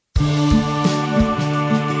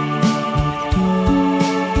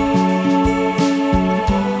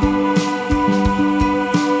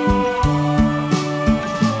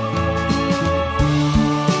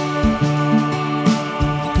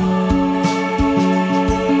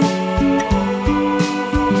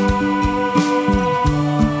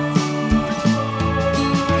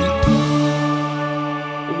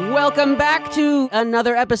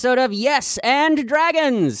another episode of Yes and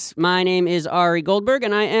Dragons. My name is Ari Goldberg,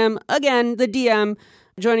 and I am, again, the DM.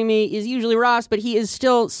 Joining me is usually Ross, but he is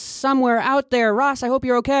still somewhere out there. Ross, I hope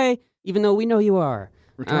you're okay, even though we know you are.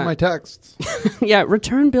 Return my texts. Yeah,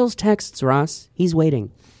 return Bill's texts, Ross. He's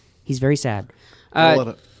waiting. He's very sad.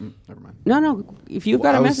 Never mind. No, if you've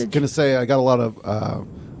got a message. I was going to say, I got a lot of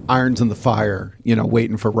irons in the fire,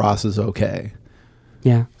 waiting for Ross's okay.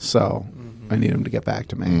 Yeah. So I need him to get back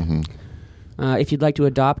to me. Mm-hmm. If you'd like to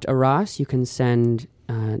adopt a Ross, you can send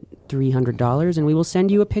 $300, and we will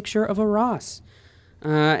send you a picture of a Ross.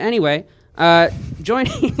 Anyway,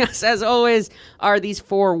 joining us, as always, are these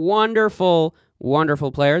four wonderful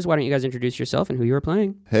players. Why don't you guys introduce yourself and who you are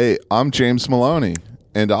playing? Hey, I'm James Maloney,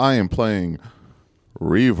 and I am playing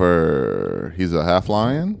Reaver. He's a half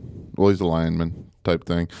lion. Well, he's a lionman type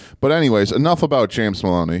thing. But anyways, enough about James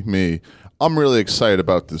Maloney, me. I'm really excited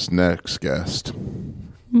about this next guest.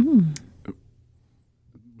 Mm-hmm.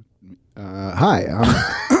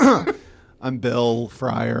 Hi, I'm Bill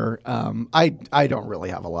Fryer. I don't really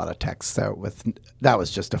have a lot of text out with. That was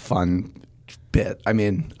just a fun bit. I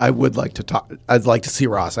mean, I would like to talk. I'd like to see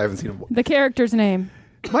Ross. I haven't seen him. The character's name.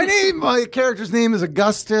 My character's name is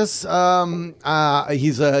Augustus. He's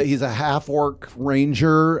a half orc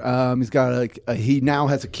ranger. He's got he now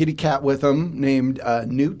has a kitty cat with him named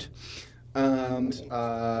Newt. That's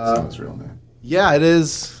not his real name. Yeah, it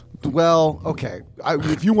is. Well, okay.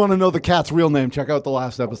 If you want to know the cat's real name, check out the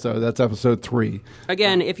last episode. That's episode 3.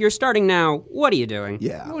 Again, if you're starting now, what are you doing?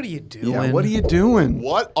 Yeah. What are you doing? Yeah, what are you doing?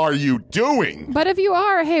 What are you doing? But if you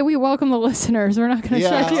are, hey, we welcome the listeners. We're not going to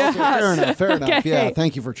shut you okay, out. fair enough. Okay. Yeah,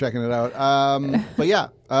 thank you for checking it out. But yeah,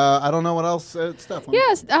 I don't know what else. Steph.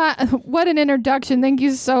 Yes, what an introduction. Thank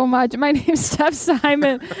you so much. My name's Steph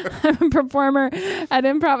Simon. I'm a performer at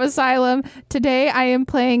Improv Asylum. Today I am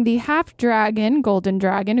playing the half dragon, golden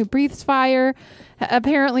dragon, who breathes fire,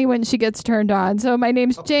 apparently when she gets turned on. So my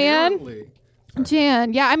name's Jan. Apparently.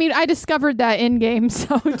 Jan. Yeah, I mean, I discovered that in-game,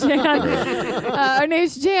 so Jan. Her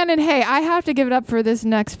name's Jan, and hey, I have to give it up for this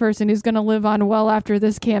next person who's going to live on well after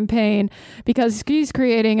this campaign, because he's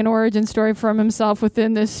creating an origin story from himself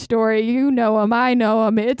within this story. You know him, I know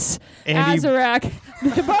him. It's Azarek.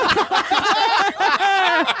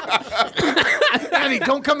 Andy,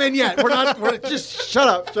 don't come in yet. We're just shut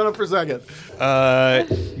up. Shut up for a second.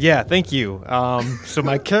 Yeah, thank you. So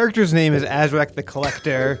my character's name is Azarek the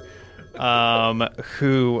Collector,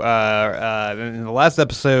 who in the last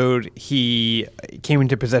episode, he came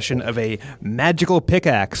into possession of a magical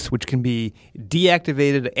pickaxe, which can be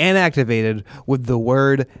deactivated and activated with the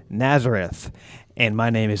word Nazareth. And my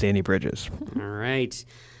name is Andy Bridges. All right.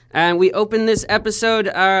 And we open this episode.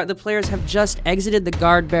 The players have just exited the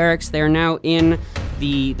guard barracks. They are now in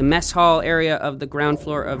the mess hall area of the ground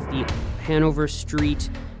floor of the Hanover Street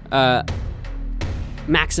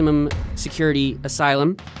maximum security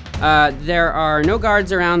asylum. There are no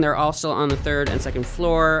guards around. They're all still on the 3rd and 2nd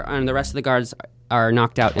floor, and the rest of the guards are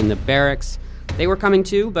knocked out in the barracks. They were coming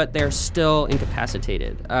too, but they're still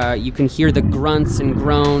incapacitated. You can hear the grunts and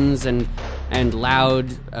groans and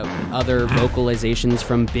loud other vocalizations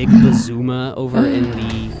from Big Bazuma over in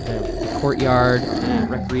the courtyard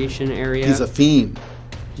recreation area. He's a fiend.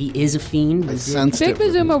 He is a fiend. I sensed Big it.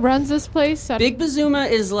 Bazuma runs this place. Big Bazuma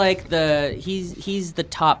is like he's the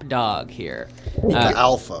top dog here. The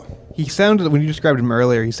alpha. He sounded, when you described him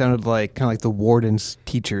earlier, he sounded like kind of like the warden's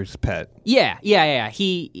teacher's pet. Yeah.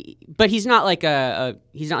 But he's not like a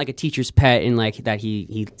teacher's pet in like that.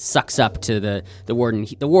 He sucks up to the warden.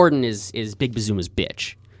 The warden is Big Bazuma's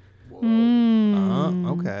bitch.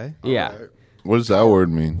 Okay. Yeah. What does that word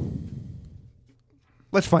mean?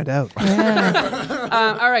 Let's find out.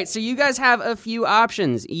 All right. So you guys have a few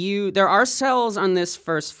options. There are cells on this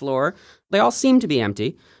first floor. They all seem to be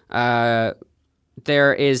empty.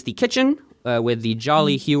 There is the kitchen with the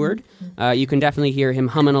Jolly Heward. You can definitely hear him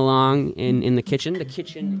humming along in the kitchen. The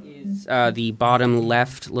kitchen is the bottom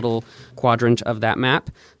left little quadrant of that map.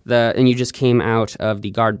 And you just came out of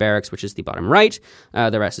the guard barracks, which is the bottom right.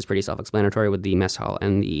 The rest is pretty self-explanatory with the mess hall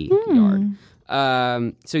and the yard.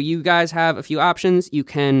 So you guys have a few options. You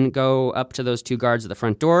can go up to those 2 guards at the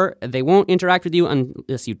front door. They won't interact with you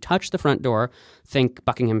unless you touch the front door. Think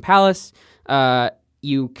Buckingham Palace.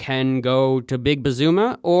 You can go to Big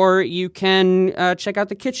Bazuma, or you can check out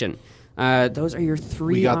the kitchen. Those are your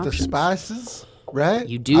 3 We got options. the spices, right?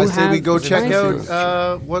 You do I say have we go the check spices.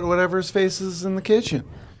 out whatever's faces in the kitchen.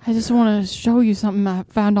 I just want to show you something I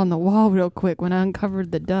found on the wall real quick when I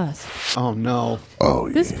uncovered the dust. Oh, no.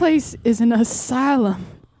 This place is an asylum.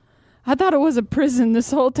 I thought it was a prison this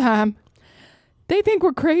whole time. They think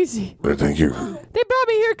we're crazy. I think you're They brought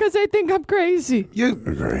me here because they think I'm crazy. You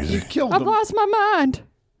crazy. killed I've him. lost my mind.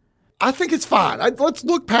 I think it's fine. Let's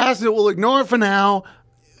look past it. We'll ignore it for now.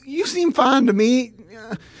 You seem fine to me,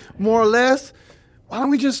 more or less. Why don't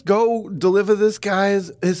we just go deliver this guy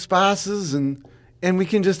his spices and we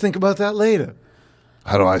can just think about that later?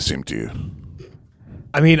 How do I seem to you?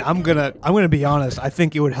 I mean, I'm gonna be honest. I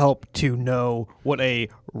think it would help to know what a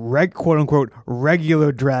quote unquote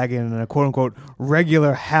regular dragon and a quote unquote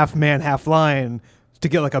regular half man, half lion to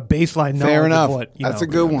get like a baseline knowledge Fair enough. of what That's a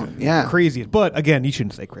good one. Yeah. crazy. But again, you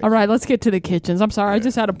shouldn't say crazy. All right, let's get to the kitchens. I'm sorry, I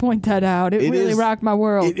just had to point that out. It really is- rocked my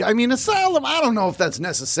world. Asylum, I don't know if that's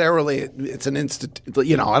necessarily, it's an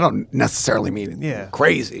institute, I don't necessarily mean it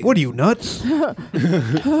crazy. What are you, nuts?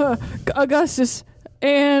 Augustus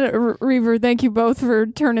and Reaver, thank you both for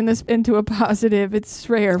turning this into a positive. It's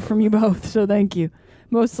rare from you both, so thank you.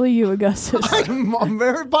 Mostly you, Augustus. I'm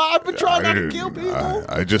very I've been trying not to kill people.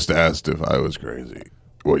 I just asked if I was crazy.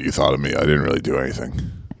 What you thought of me. I didn't really do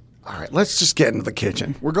anything. All right, let's just get into the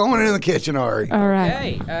kitchen. We're going into the kitchen, Ari. All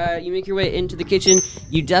right. Okay, you make your way into the kitchen.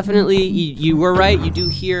 You definitely, you were right. You do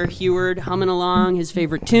hear Heward humming along his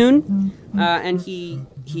favorite tune, and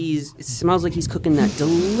it smells like he's cooking that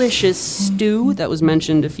delicious stew that was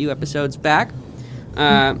mentioned a few episodes back.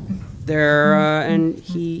 And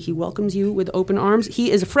he welcomes you with open arms.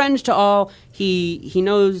 He is a friend to all. He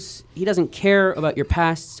knows he doesn't care about your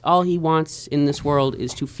past. All he wants in this world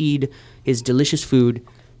is to feed his delicious food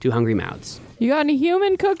to hungry mouths. You got any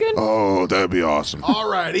human cooking? Oh, that'd be awesome. All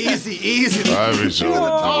right, easy. That'd be so.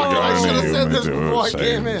 I should have said this before I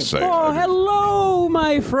came in. Oh, hello,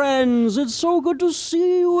 my friends. It's so good to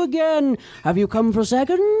see you again. Have you come for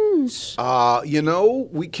seconds?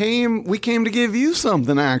 We came to give you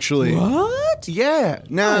something, actually. What? Yeah.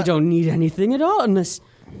 Now, I don't need anything at all unless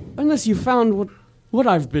you found what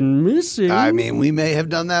I've been missing. I mean, we may have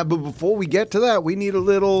done that, but before we get to that, we need a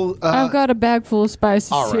little. I've got a bag full of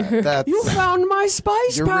spices all right, here. that's You found my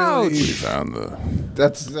spice You're pouch. really- We found the.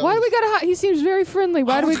 that's. Why do we gotta hide? He seems very friendly.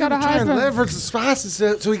 Why do we gotta hide and from leverage the spices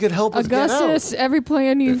so he could help us get out? Augustus? Every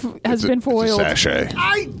plan has been foiled. It's a sachet.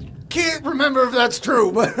 I can't remember if that's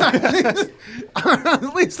true, but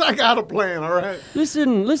at least I got a plan. All right.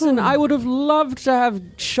 Listen, I would have loved to have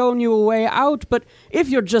shown you a way out, but if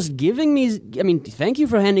you're just giving me, thank you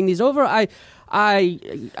for handing these over.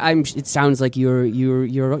 It sounds like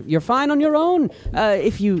you're fine on your own.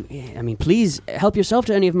 Please help yourself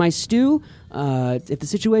to any of my stew. If the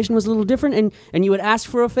situation was a little different and you had asked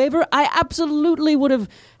for a favor, I absolutely would have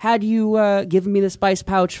had you given me the spice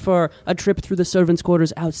pouch for a trip through the servants'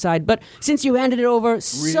 quarters outside. But since you handed it over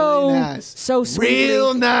so sweetly,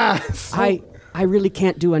 real nice. I really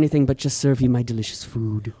can't do anything but just serve you my delicious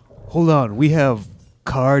food. Hold on, we have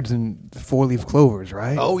cards and 4-leaf clovers,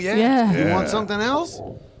 right? Oh yeah. Yeah. You want something else?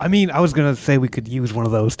 I mean, I was gonna say we could use one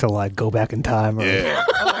of those to like go back in time or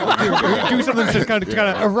do something to kind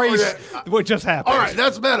of erase what just happened. All right,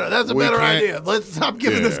 that's better. That's a We better can't- idea. Let's stop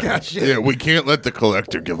giving this guy shit. Yeah, we can't let the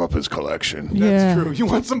collector give up his collection. Yeah. True. You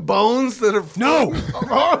want some bones that are No!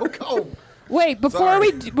 oh. Wait, before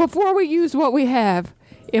we use what we have,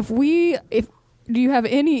 do you have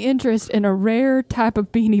any interest in a rare type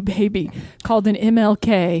of Beanie Baby called an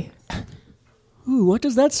MLK? Ooh, what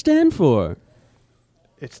does that stand for?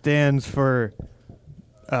 It stands for.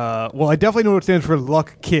 Well, I definitely know what it stands for.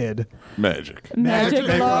 Luck Kid. Magic. Magic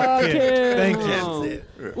Luck Kid. Thank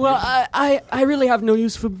you. Well, I really have no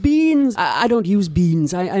use for beans. I don't use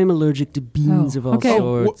beans. I am allergic to beans of all okay.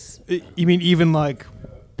 sorts. You mean even like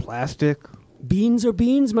plastic? Beans are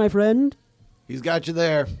beans, my friend. He's got you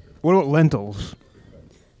there. What about lentils?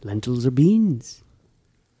 Lentils are beans.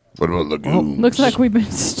 What about legumes? Looks like we've been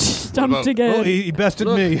stumped about- again. Well, he bested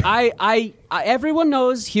me. I everyone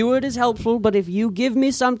knows Heward is helpful, but if you give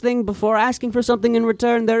me something before asking for something in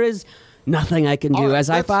return, there is nothing I can do, All right,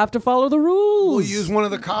 as I let's- have to follow the rules. We'll use one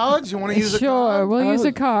of the cards. You want to use a Sure, card? we'll use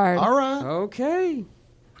a card. All right. Okay.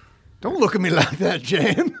 Don't look at me like that,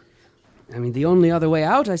 Jan. I mean, the only other way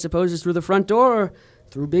out, I suppose, is through the front door or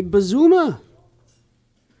through Big Bazuma.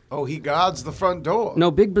 Oh, he guards the front door.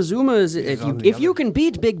 No, Big Bazuma is if you can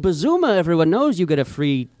beat Big Bazuma, everyone knows you get a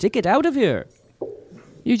free ticket out of here.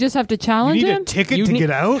 You just have to You challenge need a him? ticket You to need-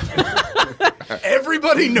 get out?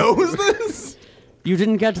 Everybody knows this. You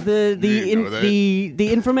didn't get You know that.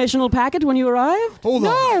 the informational packet when you arrived? Hold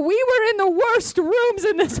on. No, we were in the worst rooms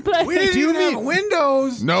in this place. We didn't even have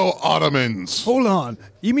windows. No ottomans. Hold on.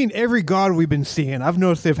 You mean every god we've been seeing? I've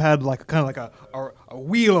noticed they've had like kind of like a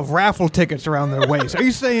wheel of raffle tickets around their waist. Are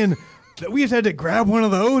you saying that we just had to grab one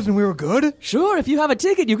of those and we were good? Sure, if you have a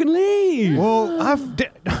ticket, you can leave. Well,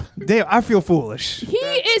 Dave, I feel foolish. He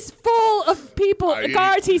is full of people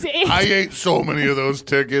cards he's in. I ate so many of those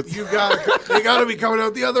tickets. They gotta be coming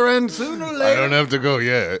out the other end sooner or I later. don't have to go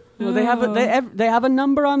yet. Well, they have a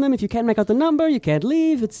number on them. If you can't make out the number, you can't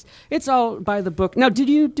leave. It's all by the book. Now, did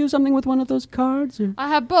you do something with one of those cards? Or? I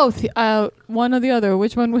have both. One or the other.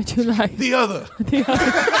 Which one would you like? The other. The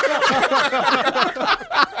other.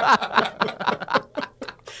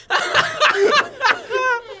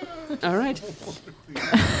 All right.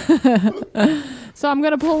 So I'm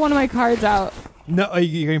gonna pull one of my cards out. No,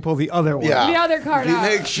 you're going to pull the other one. Yeah. The other card out.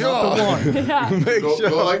 Make sure. Yeah.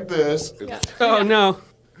 Go like this. Oh no.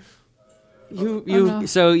 You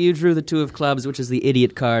So you drew the 2 of clubs, which is the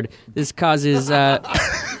idiot card. This causes roll.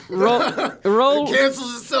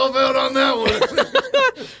 Cancels itself out on that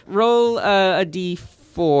one. Roll a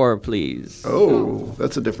d4, please. Oh,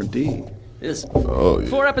 that's a different D. It is Oh, yeah.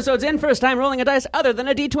 4 episodes in, first time rolling a dice other than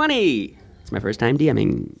a d20. It's my first time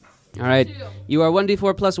DMing. All right, you are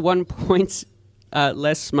 1d4 plus 1 points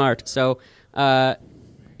less smart. So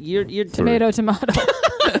you're Tomato. So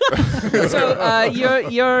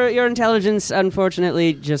your intelligence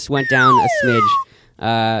unfortunately just went down a smidge.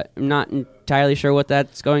 I'm not entirely sure what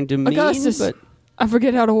that's going to mean, Augustus, but I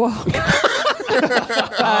forget how to walk.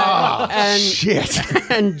 and Shit.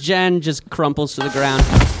 and Jen just crumples to the ground.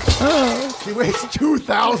 She weighs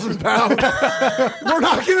 2,000 pounds. We're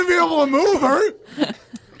not going to be able to move her.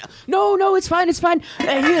 No, it's fine.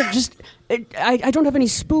 Here, just I don't have any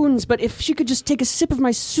spoons, but if she could just take a sip of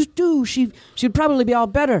my stew, she'd probably be all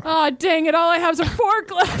better. Oh, dang it. All I have is a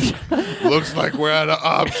fork left. Looks like we're out of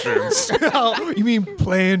options. You mean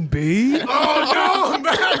Plan B? Oh, no,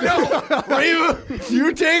 man, no. Reva,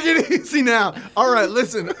 you take it easy now. All right,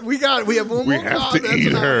 listen, we have one We more have card to that's eat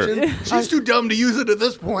an her. option. She's too dumb to use it at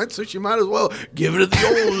this point, so she might as well give it to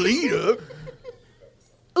the old leader.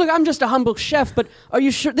 Look, I'm just a humble chef, but are you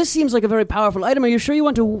sure? This seems like a very powerful item. Are you sure you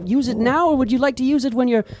want to use it now, or would you like to use it when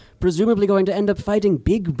you're presumably going to end up fighting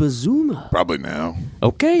Big Bazuma? Probably now.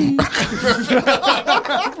 Okay.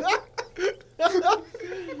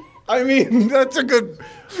 I mean, that's a good...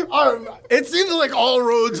 it seems like all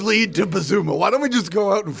roads lead to Bazuma. Why don't we just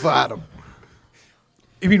go out and fight him?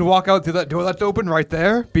 You mean walk out through that door that's open right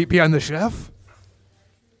there? Behind the chef?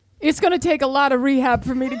 It's going to take a lot of rehab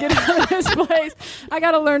for me to get out of this place. I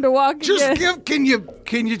got to learn to walk again. Can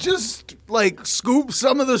you just like scoop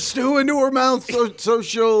some of the stew into her mouth so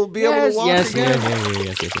she'll be able to walk again?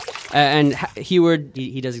 Yes. And Heward,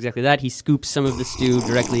 he does exactly that. He scoops some of the stew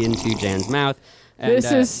directly into Jan's mouth. And,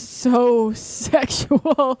 This is so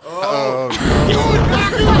sexual.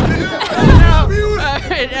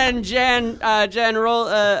 and Jan, roll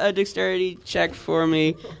a dexterity check for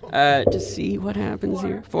me to see what happens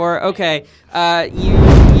here. Okay,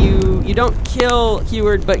 you don't kill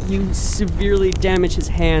Heward, but you severely damage his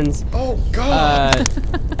hands. Oh God!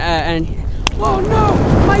 Oh no,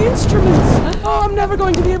 my instruments! Oh, I'm never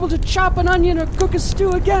going to be able to chop an onion or cook a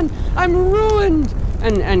stew again. I'm ruined.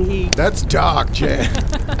 And he That's dark, Jan.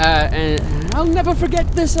 and I'll never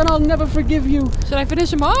forget this, and I'll never forgive you. Should I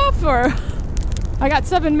finish him off, or? I got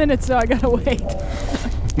 7 minutes, so I got to wait.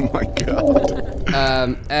 Oh my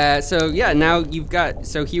God! So yeah, now you've got.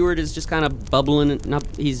 So Heward is just kind of bubbling.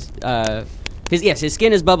 His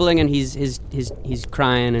skin is bubbling, and he's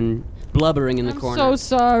crying and blubbering in the corner. So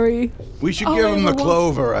sorry. We should Oh, give him the wait, what-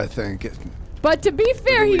 clover, I think. But to be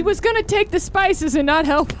fair, he was going to take the spices and not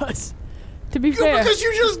help us. To be fair. Because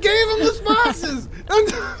you just gave him the spices.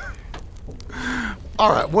 All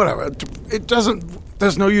right, whatever. It doesn't.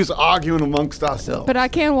 There's no use arguing amongst ourselves. But I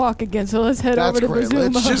can walk again, so let's head That's over to great.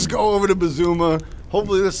 Bazuma. Let's just go over to Bazuma.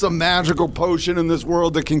 Hopefully, there's some magical potion in this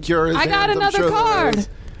world that can cure his I got hands. I'm another sure there card. is.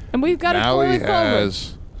 And we've got Now a he clover.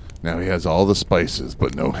 has. Now he has all the spices,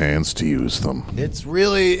 but no hands to use them. It's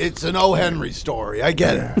an O. Henry story. I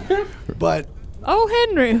get it, but Oh,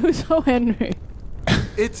 Henry. Who's O. Henry?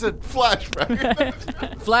 it's a Flashback.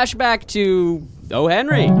 Flashback to O.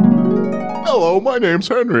 Henry. Hello, my name's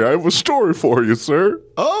Henry. I have a story for you, sir.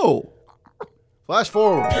 Flash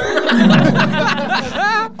forward.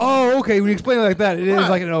 Oh, okay. When you explain it like that, it is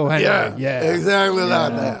like an O. Henry. Yeah. Exactly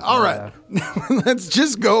like that. All right, let's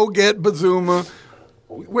just go get Bazuma.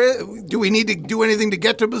 Where do we need to do anything to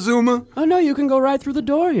get to Bazuma? Oh no, you can go right through the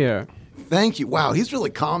door here. Thank you. Wow, he's really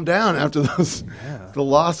calmed down after the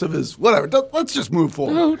loss of his whatever. Let's just move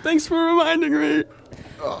forward. Oh, thanks for reminding me.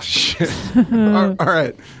 Oh shit! All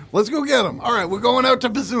right, let's go get him. All right, we're going out to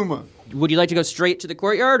Bazuma. Would you like to go straight to the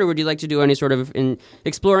courtyard, or would you like to do any sort of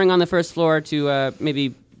exploring on the first floor to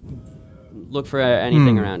maybe look for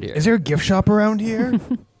anything around here? Is there a gift shop around here?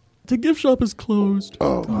 The gift shop is closed.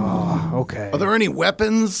 Okay. Are there any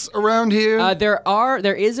weapons around here?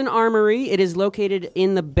 There is an armory. It is located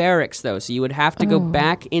in the barracks, though, so you would have to go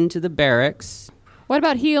back into the barracks. What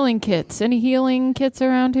about healing kits? Any healing kits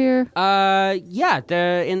around here? Yeah,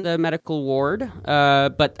 in the medical ward.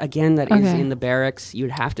 But again, that is in the barracks.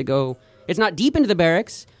 You'd have to go. It's not deep into the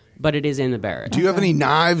barracks, but it is in the barracks. Do you have any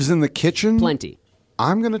knives in the kitchen? Plenty.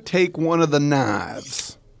 I'm going to take one of the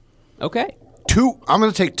knives. Okay. I'm going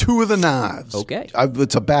to take 2 of the knives. Okay.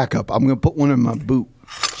 It's a backup. I'm going to put one in my boot.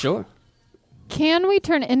 Sure. Can we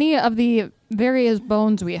turn any of the various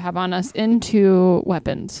bones we have on us into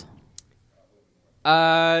weapons?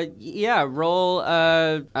 Yeah, roll,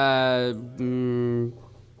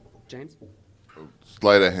 James?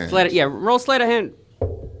 Sleight of hand. Roll sleight of hand.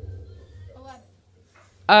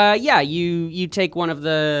 11. Yeah, you take one of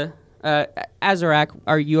the, Azarak,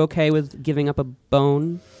 are you okay with giving up a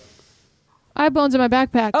bone? I have bones in my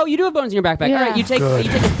backpack. Oh, you do have bones in your backpack. Yeah. All right, you take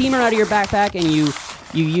a femur out of your backpack and you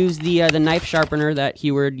use the knife sharpener that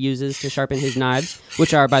Heward uses to sharpen his knives,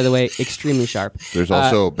 which are, by the way, extremely sharp. There's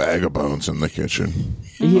also a bag of bones in the kitchen.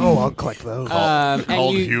 Oh, I'll collect those. And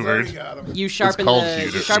Called you Hubert. you sharpen called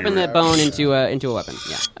the bone into a weapon.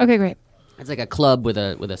 Yeah, Okay, great. it's like a club with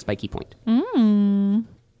a spiky point.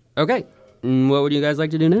 Okay, what would you guys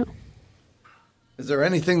like to do now? Is there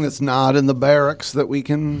anything that's not in the barracks that we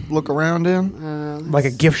can look around in? Like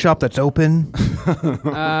a gift shop that's open.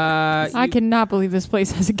 I cannot believe this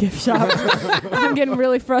place has a gift shop. I'm getting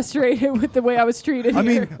really frustrated with the way I was treated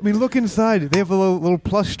here. I mean, look inside. They have little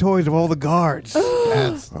plush toys of all the guards.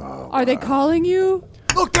 Are they calling you?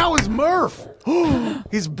 Look, that was Murph.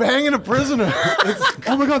 He's banging a prisoner.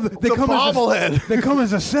 Oh my God! They a come bobblehead. They come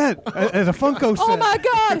as a set, as a Funko set. Oh my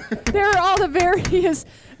God! There are all the various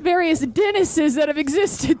Dennises that have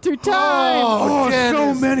existed through time. Oh, so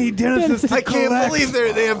Dennis. many Dennises to I can't collect. believe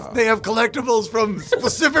they have collectibles from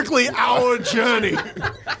specifically our journey.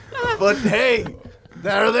 But hey,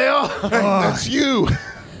 there they are. That's you.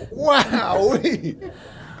 Wow.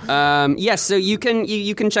 Yes, so you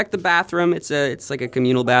can check the bathroom. It's like a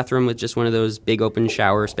communal bathroom with just one of those big open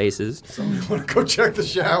shower spaces. Want to go check the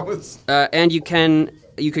showers? And you can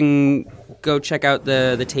go check out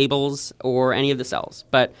the tables or any of the cells.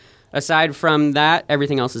 But aside from that,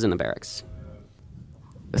 everything else is in the barracks.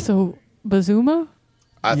 So, Bazuma?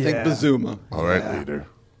 I think Bazuma. All right, leader.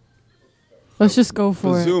 Let's just go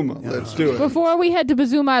for it. Bazuma. Let's do it. Before we head to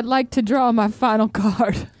Bazuma, I'd like to draw my final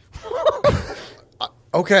card.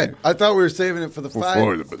 Okay, I thought we were saving it for the fight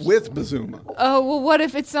Before the Bazuma. with Bazuma. Oh, well, what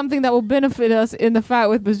if it's something that will benefit us in the fight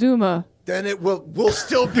with Bazuma? Then we'll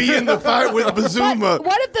still be in the fight with Bazuma.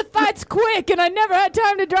 What if the fight's quick and I never had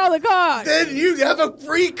time to draw the card? Then you have a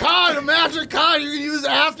free card, a magic card you can use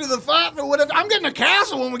after the fight for whatever. I'm getting a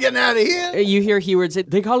castle when we're getting out of here. You hear Heward say,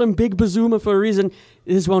 they call him Big Bazuma for a reason.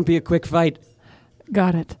 This won't be a quick fight.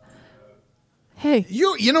 Got it. Hey.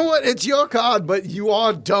 You know what? It's your card, but you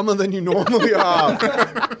are dumber than you normally are.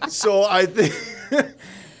 So I think...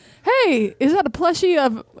 Hey, is that a plushie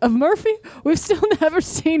of Murphy? We've still never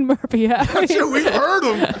seen Murphy, have we? We've heard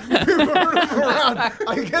him. We've heard him around.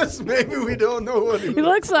 I guess maybe we don't know what he He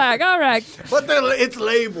looks like. All right. But it's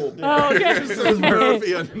labeled. Oh, okay. It says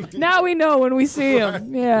Murphy underneath. Now we know when we see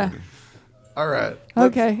him. Yeah. All right.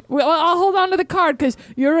 Okay. Well, I'll hold on to the card because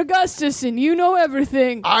you're Augustus and you know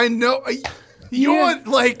everything. I know. You're,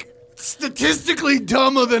 statistically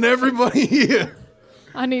dumber than everybody here.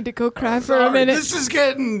 I need to go cry for Sorry, a minute. This is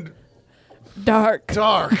getting Dark.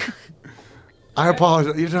 dark. I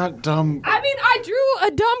apologize. You're not dumb. I mean, I drew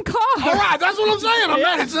a dumb card. All right, that's what I'm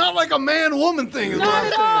saying. It's not like a man-woman thing. Is what I'm Not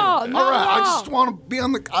at saying. all. Not All right, at I all. just want to be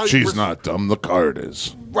on the. She's not dumb. The card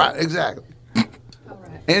is. Right, exactly.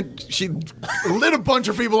 And she lit a bunch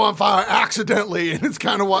of people on fire accidentally, and it's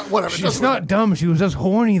kind of whatever. She's Doesn't not matter. dumb. She was just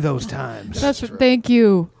horny those times. Thank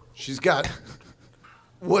you. She's got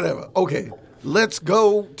whatever. Okay, let's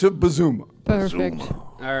go to Bazuma. Perfect.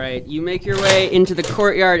 All right, you make your way into the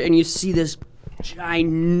courtyard and you see this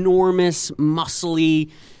ginormous,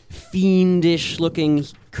 muscly, fiendish-looking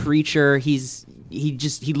creature. He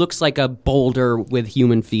looks like a boulder with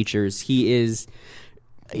human features. He is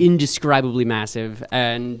indescribably massive,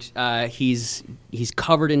 and he's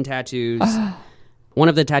covered in tattoos. One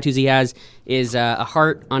of the tattoos he has is a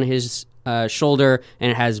heart on his shoulder, and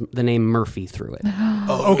it has the name Murphy through it.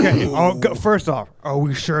 Okay. First off, are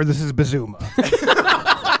we sure this is Bazuma?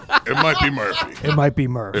 It might be Murphy. It might be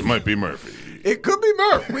Murph. It might be Murphy. It could be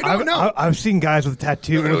Murph. We don't know. I've seen guys with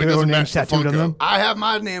tattoo No, with it their own doesn't names match the tattooed on Funko. them. I have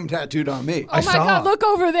my name tattooed on me. Oh my saw. God! Look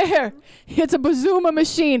over there. It's a Bazuma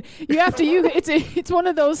machine. You have to use it's one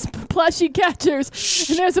of those plushy catchers,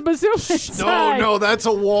 and there's a Bazuma inside. No, that's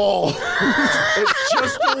a wall. It's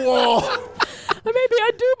just a wall. Maybe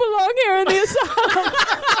I do belong here in the asylum.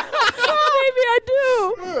 Maybe I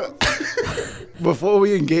do. Before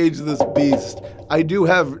we engage this beast, I do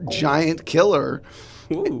have Giant Killer.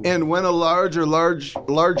 Ooh. And when a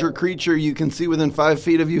larger creature you can see within 5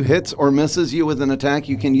 feet of you hits or misses you with an attack,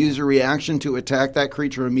 you can use your reaction to attack that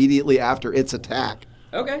creature immediately after its attack.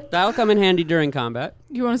 Okay, that'll come in handy during combat.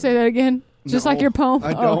 You want to say that again? Just like your poem?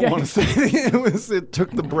 I don't Okay. want to say it. It took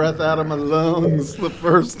the breath out of my lungs the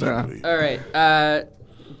first time. All right.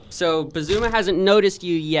 So Bazuma hasn't noticed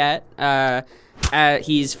you yet.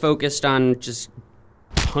 He's focused on just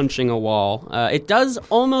punching a wall. It does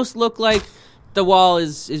almost look like the wall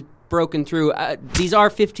is broken through. These are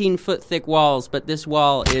 15-foot thick walls, but this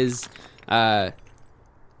wall is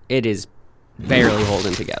it is barely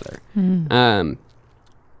holding together.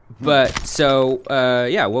 But so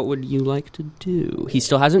yeah, what would you like to do? He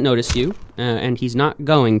still hasn't noticed you, and he's not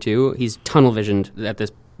going to. He's tunnel visioned at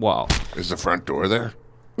this wall. Is the front door there?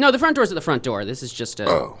 No, the front door's at the front door. This is just a.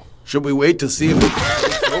 Oh. Should we wait to see if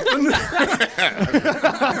it's open?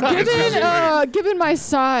 Given my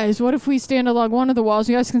size, what if we stand along one of the walls?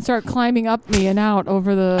 You guys can start climbing up me and out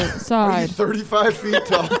over the Are you side. 35 feet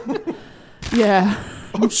tall? Yeah.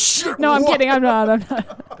 Oh, shit. No, I'm what? kidding. I'm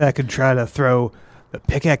not. I could try to throw the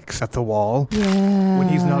pickaxe at the wall. Yeah. When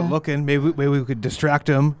he's not looking, maybe we could distract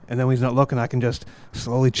him, and then when he's not looking, I can just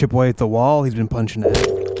slowly chip away at the wall he's been punching at.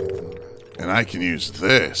 And I can use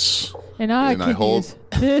this. And I And I can hold- use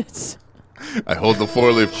this. I hold the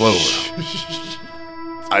 4-leaf clover.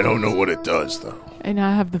 I don't know what it does, though. And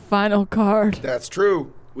I have the final card. That's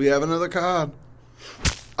true. We have another card.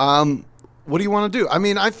 What do you want to do? I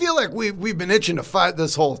mean, I feel like we've been itching to fight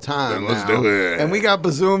this whole time. Then let's now. do it. And we got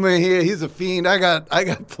Bazuma here. He's a fiend. I got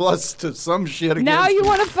plus to some shit against Now you him.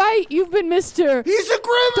 want to fight? You've been Mr. He's a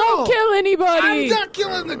criminal. Don't kill anybody. I'm not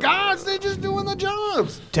killing the gods. They're just doing the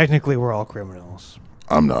jobs. Technically, we're all criminals.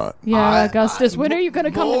 I'm not. Yeah, Augustus. When are you going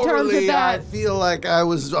to come to terms with Morally, I that? feel like I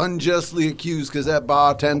was unjustly accused because that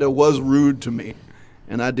bartender was rude to me,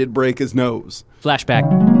 and I did break his nose. Flashback.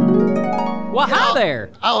 Well, hi there.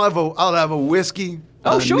 I'll have a whiskey.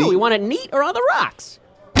 Oh, sure. neat. We want it neat or on the rocks.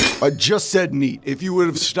 I just said neat. If you would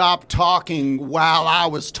have stopped talking while I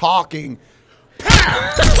was talking.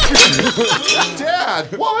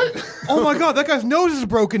 Dad, what? Oh my God, that guy's nose is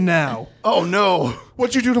broken now. Oh no.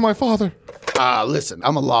 What'd you do to my father? Listen,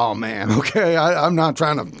 I'm a lawman, okay? I'm not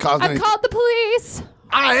trying to cause I any. called the police.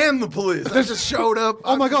 I am the police. I just showed up.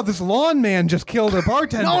 Oh my God, this lawn man just killed a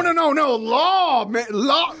bartender. No. Law, man.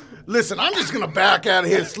 Law. Listen, I'm just going to back out of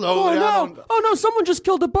here slowly. Oh no! Someone just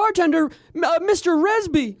killed a bartender, Mr.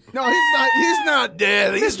 Resby. No, he's not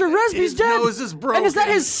dead. Mr. Resby's his dead. nose is broken. And is that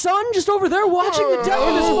his son just over there watching the death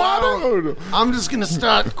of his father? I'm just going to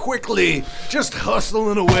start quickly, just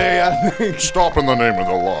hustling away, I think. Stop in the name of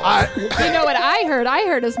the law. You know what I heard? I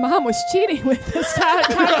heard his mom was cheating with this half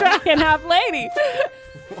guy and half lady.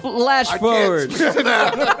 Flash forward. Can't speak to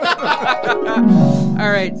that. All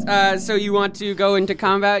right. So you want to go into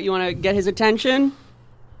combat? You want to get his attention?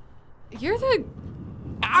 You're the.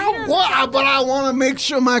 But I want to make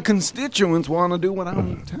sure my constituents want to do what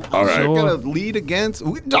I'm telling. All right. I'm going to lead against.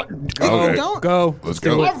 We don't. Okay. Don't. Go. Let's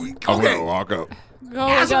go. Okay. I'm going to lock up. Go,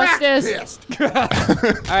 Augustus. Pissed. All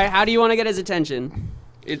right. How do you want to get his attention?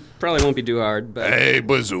 It probably won't be too hard, but Hey,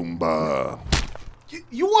 Bazumba.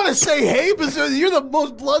 You want to say hey, Bazooka? You're the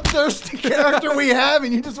most bloodthirsty character we have,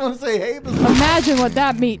 and you just want to say hey, Bazooka? Imagine what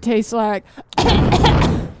that meat tastes like.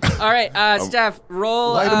 all right. Steph,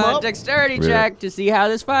 roll Light 'em up. dexterity Yeah. check to see how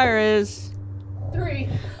this fire is. 3.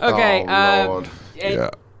 Okay. Oh, Lord. Yeah.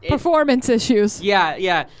 Performance issues.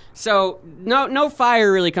 Yeah. So no fire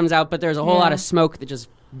really comes out, but there's a whole lot of smoke that just.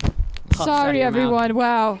 puffs out of Sorry, your mouth. everyone.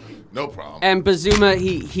 Wow. No problem. And Bazuma,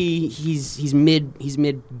 he's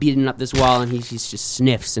mid beating up this wall, and he just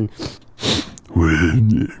sniffs and.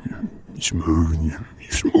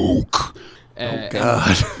 Smoke.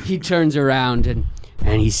 God. He turns around and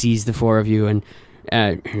he sees the four of you, and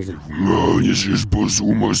he's like, This is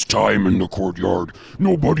Bazuma's time in the courtyard.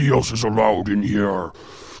 Nobody else is allowed in here.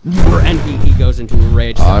 and he goes into a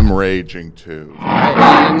rage. I'm raging too.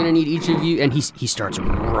 I'm gonna need each of you, and he starts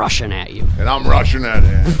rushing at you. And I'm rushing at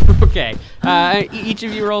him. Okay, each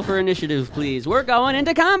of you roll for initiative, please. We're going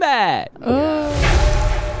into combat.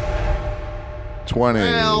 20.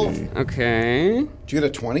 Okay. Did you get a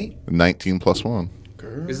 20? 19 plus 1.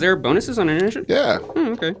 Is there bonuses on initiative? Yeah.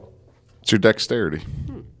 Okay. It's your dexterity.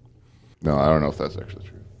 No, I don't know if that's actually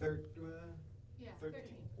true.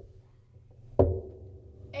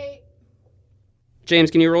 8.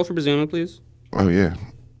 James, can you roll for Bazuma, please? Oh, yeah.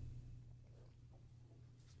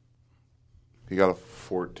 He got a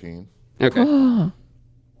 14. Okay.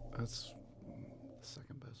 That's the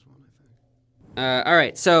second best one, I think. All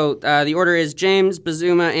right. So the order is James,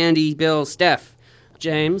 Bazuma, Andy, Bill, Steph.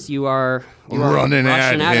 James, you are Running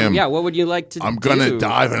at rushing him. Yeah. What would you like to do? I'm gonna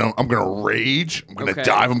dive and I'm gonna rage. I'm gonna Okay.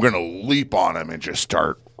 dive. I'm gonna leap on him and just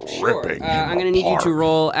start ripping. him I'm gonna need you to apart.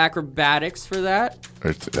 roll acrobatics for that.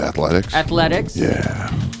 It's athletics. Athletics.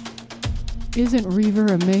 Yeah, Isn't Reaver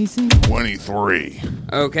amazing? 23.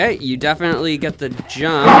 Okay. You definitely get the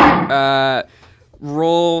jump.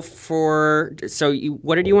 Roll for. So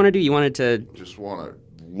what did you want to do? You wanted to. Just want to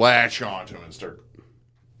latch onto him and start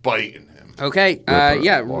biting him. Okay. Rip it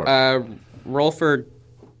Yeah. apart. Roll for.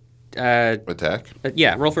 Attack.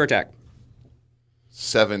 Yeah. Roll for attack.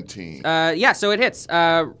 17. Yeah. So it hits.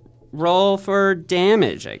 Roll for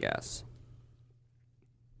damage, I guess.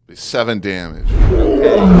 7 damage.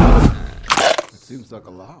 It seems like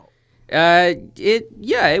a lot.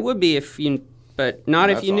 It would be if you, but not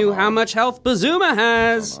if That's you knew on how him. much health Bazuma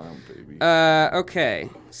has. Baby. Okay.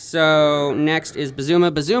 So next is Bazuma.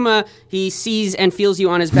 Bazuma, he sees and feels you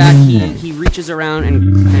on his back. He reaches around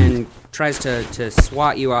and tries to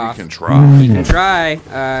swat you off. You can try. He can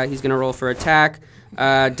try. He's gonna roll for attack.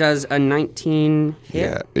 Does a 19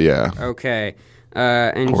 hit? Yeah. Okay.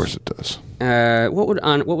 And Of course it does.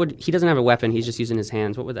 what would he doesn't have a weapon? He's just using his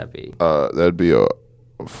hands. What would that be? That'd be a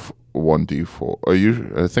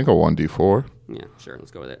 1d4. I think a 1d4. Yeah, sure.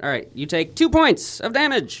 Let's go with it. All right. You take 2 points of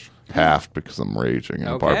damage. Halved because I'm raging and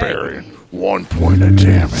a Okay. barbarian. 1 point of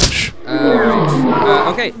damage.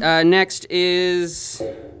 Okay. Next is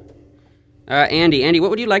Andy. Andy, what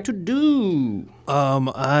would you like to do?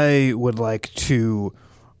 I would like to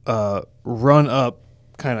run up,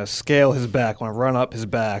 kind of scale his back. When I run up his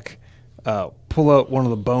back, pull out one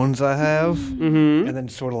of the bones I have, and then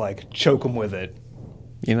sort of like choke him with it.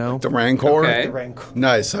 You know, The Rancor? Okay. The Rancor.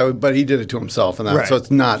 Nice. But he did it to himself, and that, Right. so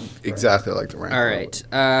it's not exactly like the Rancor. All right.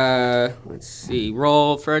 Let's see.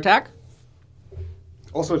 Roll for attack.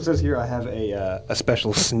 Also, it says here I have a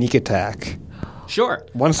special sneak attack. Sure.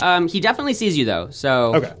 Once- He definitely sees you though.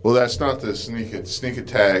 So Okay. Well, that's not the sneak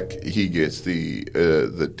attack. He gets the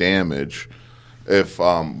damage. If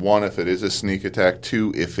if it is a sneak attack.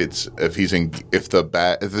 2, if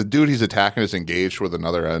the dude he's attacking is engaged with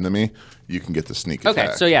another enemy, you can get the sneak Okay.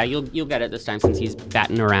 attack. So yeah, you'll get it this time since he's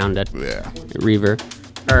batting around at Yeah. Reaver.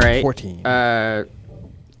 All right. 14.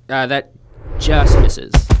 That just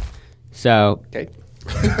misses. So Okay.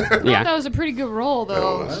 yeah. That was a pretty good roll,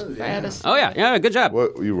 though. I had to Oh yeah. Yeah. Good job.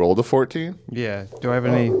 What, you rolled a 14? Yeah. Do I have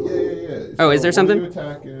any? Yeah. Oh, is there something?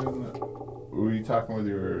 Were you talking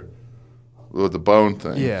with the bone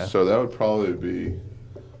thing? Yeah. So that would probably be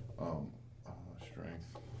strength.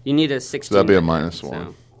 You need a 16. So that'd be a to hit,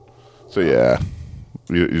 -1. So yeah,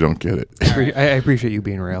 you don't get it. I appreciate you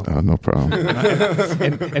being real No problem.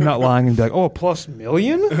 and not lying and be like, oh, a plus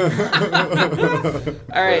million? All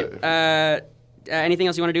right. Anything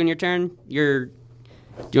else you want to do in your turn? Do you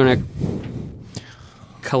want to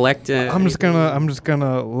collect? I'm just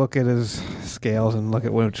gonna look at his scales and look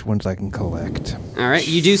at which ones I can collect. All right.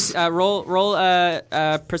 You do roll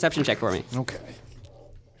a perception check for me. Okay.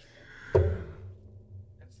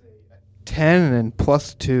 10 and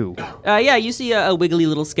plus 2. Yeah, you see a wiggly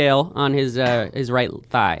little scale on his right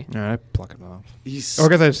thigh. All right, pluck it off. Or I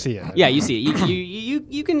guess I see it. Yeah, you see it.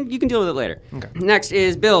 You can deal with it later. Okay. Next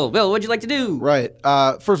is Bill. Bill, what'd you like to do? Right.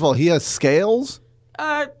 First of all, he has scales.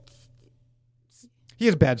 He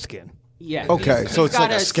has bad skin. Yeah. Okay, he's so it's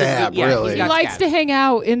got like a scab, yeah, really. he's He got likes scabs. to hang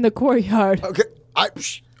out in the courtyard. Okay. Okay.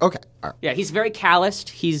 All right. Yeah, he's very calloused.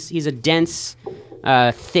 He's a dense,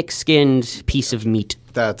 thick-skinned piece of meat.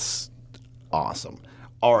 That's awesome.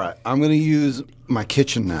 All right. I'm going to use my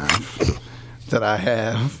kitchen knife that I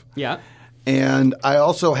have. Yeah. And I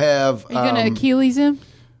also have. Are you going to Achilles him?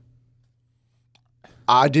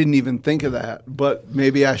 I didn't even think of that, but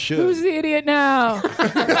maybe I should. Who's the idiot now? You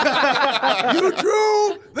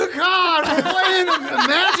drew the card. We're playing an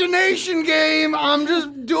imagination game. I'm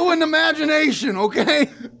just doing imagination, okay?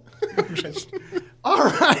 All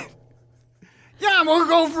right. Yeah, I'm gonna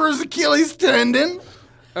go for his Achilles tendon.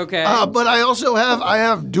 Okay. But I also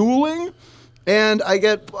have dueling, and I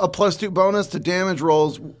get a +2 bonus to damage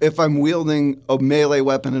rolls if I'm wielding a melee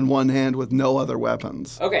weapon in one hand with no other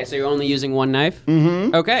weapons. Okay, so you're only using one knife?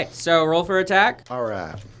 Mm-hmm. Okay, so roll for attack. All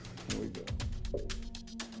right. Here we go.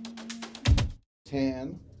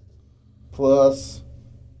 10 plus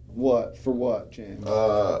What? For what, James?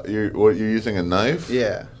 You're using a knife?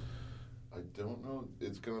 Yeah. I don't know.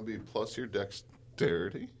 It's going to be plus your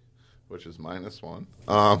dexterity, which is -1.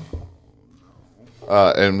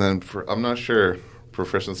 And then I'm not sure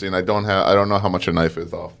proficiency, and I don't know how much a knife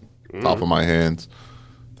is off of my hands.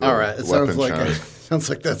 All right. It sounds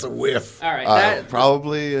like that's a whiff. All right.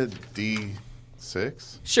 Probably a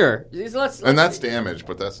D6. Sure. Let's And that's damage,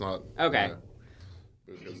 but that's not Okay.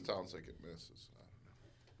 because it sounds like it misses.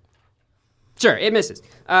 Sure, it misses.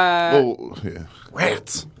 Oh yeah.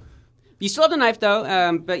 Rats. You still have the knife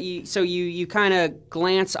though, but you kind of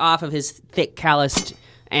glance off of his thick, calloused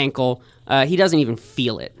ankle. He doesn't even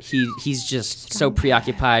feel it. He's just so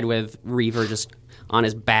preoccupied with Reaver just on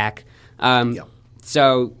his back.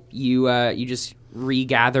 So you just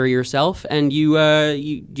regather yourself, and do you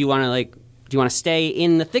want to stay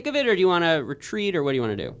in the thick of it, or do you want to retreat, or what do you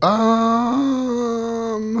want to do?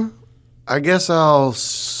 I guess I'll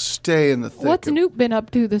stay in the thick. What's Newt been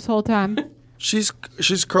up to this whole time? She's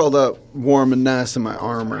curled up warm and nice in my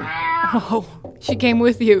armor. Oh, she came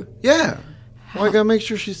with you. Yeah. Well, I gotta make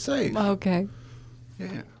sure she's safe. Okay.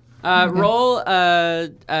 Yeah. Roll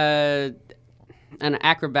an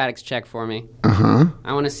acrobatics check for me. Uh-huh.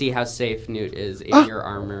 I want to see how safe Newt is in your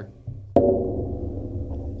armor.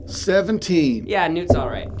 17. Yeah, Newt's all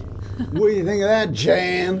right. What do you think of that,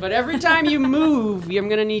 Jan? But every time you move, I'm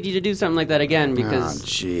going to need you to do something like that again because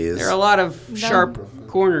jeez. there are a lot of sharp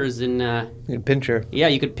corners in... You can pinch her. Yeah,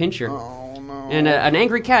 you could pinch her. Oh, no. And an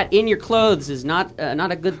angry cat in your clothes is not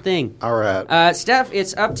a good thing. All right. Steph,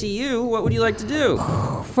 it's up to you. What would you like to do?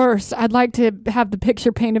 First, I'd like to have the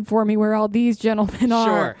picture painted for me where all these gentlemen are.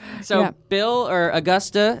 Sure. So Yeah. Bill or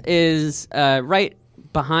Augusta is right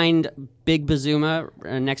behind Big Bazuma,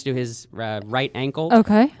 next to his right ankle.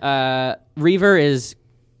 Okay. Reaver is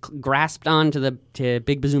grasped on to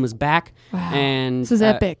Big Bazuma's back. Wow. And This is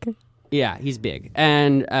epic. Yeah, he's big.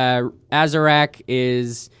 And Azarak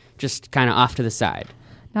is just kind of off to the side.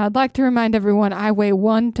 Now, I'd like to remind everyone I weigh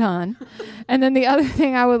 1 ton. And then the other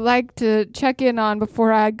thing I would like to check in on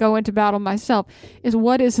before I go into battle myself is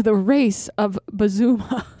what is the race of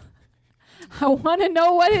Bazuma? I want to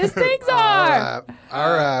know what his things are.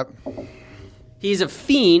 All right. He's a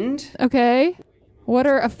fiend. Okay. What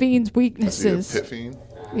are a fiend's Is he a weaknesses? pit fiend?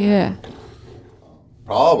 Yeah.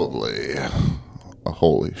 Probably a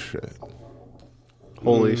holy shit.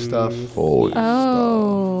 Holy stuff. Holy stuff.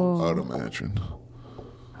 Oh. I'd imagine.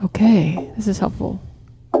 Okay. This is helpful.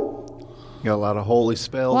 Got a lot of holy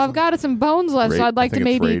spells. Well, I've got some bones left, so I'd like I to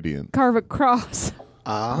think it's maybe radiant. carve a cross.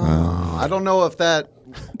 I don't know if that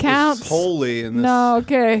Counts. is holy in this. No,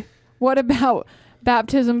 okay. What about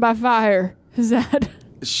baptism by fire? Is that...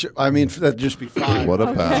 I mean, that'd just be fine. What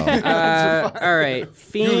a pal. All right.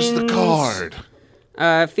 Fiends. Use the card.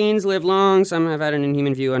 Fiends live long. Some have had an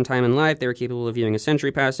inhuman view on time and life. They were capable of viewing a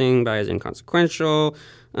century passing by as inconsequential.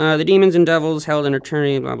 The demons and devils held an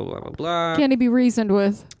eternity, blah, blah, blah, blah, blah. Can he be reasoned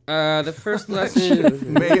with? The first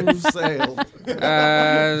lesson... May have sailed.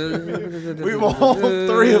 We've all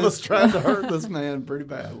 3 of us tried to hurt this man pretty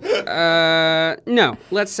bad. No.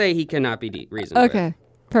 Let's say he cannot be reasoned with. Okay.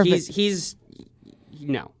 Perfect. He's...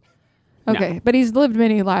 No. Okay, but he's lived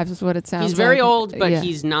many lives, is what it sounds like. He's very old, but Yeah.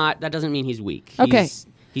 he's not... That doesn't mean he's weak. Okay.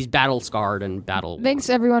 He's battle-scarred and battle... Thanks,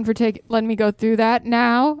 everyone, for letting me go through that.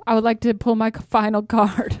 Now, I would like to pull my final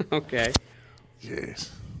card. Okay.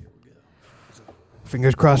 Yes.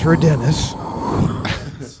 Fingers crossed for Dennis.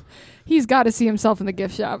 He's got to see himself in the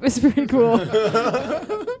gift shop. It's pretty cool.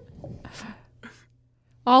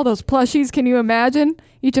 All those plushies, can you imagine?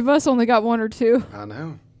 Each of us only got 1 or 2. I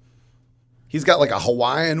know. He's got like a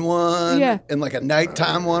Hawaiian one, Yeah. and like a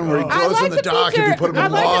nighttime one where he I glows like in the dock if you put him in I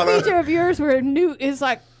like water. the picture of yours where Newt is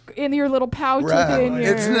like in your little pouch Right. within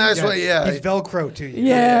your... It's nice way, yeah. He's Velcro to you.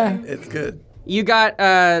 Yeah. It's good. You got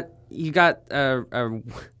a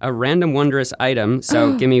random wondrous item.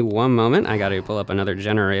 So give me one moment. I got to pull up another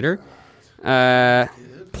generator.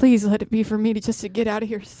 Please let it be for me to get out of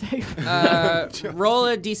here safe. Roll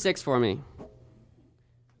a d6 for me.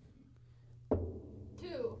 2.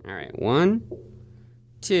 All right, 1,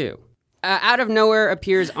 2. Out of nowhere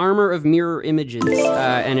appears armor of mirror images,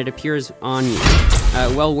 and it appears on you.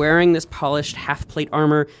 While wearing this polished half-plate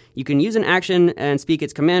armor, you can use an action and speak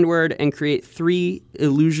its command word and create 3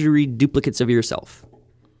 illusory duplicates of yourself.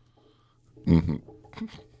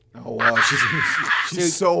 Oh wow,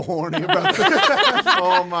 she's so horny about that.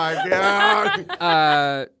 Oh my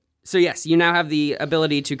god. So yes, you now have the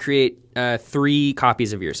ability to create 3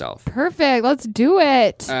 copies of yourself. Perfect. Let's do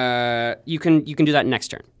it. You can do that next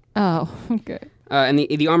turn. Oh, okay. And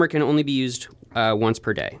the armor can only be used once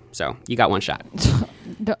per day. So you got 1 shot.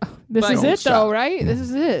 This But- is Don't it, stop. though, right? This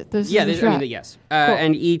is it. This Yeah, is this, the I mean, trap. yes. Cool.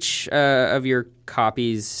 And each of your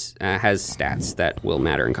copies has stats that will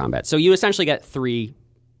matter in combat. So you essentially get 3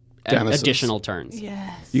 Dennis's. additional turns.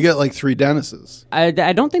 Yes. You get like 3 Dennises, I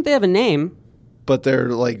don't think they have a name. but they're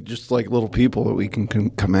like just like little people that we can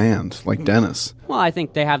command, like Dennis. Well, I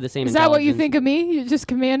think they have the same. Is that what you intelligence. think of me? You just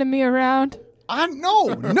commanding me around?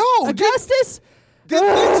 No. Augustus?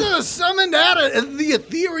 This summoned out of the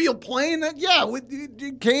ethereal plane. That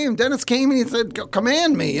it came. Dennis came and he said,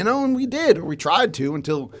 "Command me," and we did, or we tried to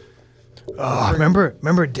until. Oh,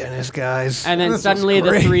 remember Dennis, guys? And then Dennis was suddenly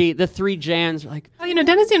great. the three Jans are like, Oh, you know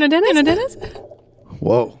Dennis? You know Dennis? You know Dennis?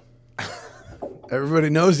 Whoa! Everybody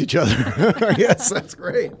knows each other. Yes, that's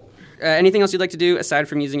great. anything else you'd like to do aside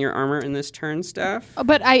from using your armor in this turn, Steph? Oh,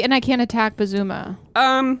 but I can't attack Bazuma.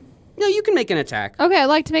 No, you can make an attack. Okay, I'd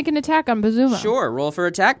like to make an attack on Bazuma. Sure, roll for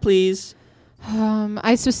attack, please.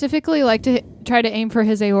 I specifically like to try to aim for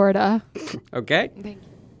his aorta. Okay.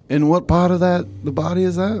 And what part of the body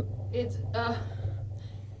is that? It's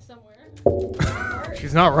somewhere.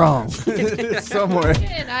 She's not wrong. Somewhere.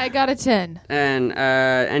 And I got a 10.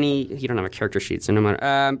 And you don't have a character sheet, so no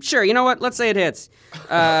matter. Sure, you know what? Let's say it hits.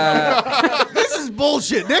 This is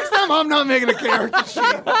bullshit. Next time I'm not making a character sheet.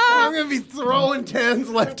 I'm gonna be throwing 10s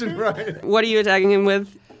left and right. What are you attacking him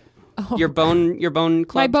with? Your bone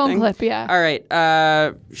clip. My bone thing? clip, yeah. All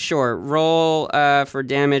right. Sure. Roll for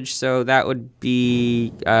damage. So that would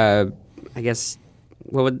be, I guess.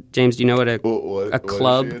 What would James? Do you know what a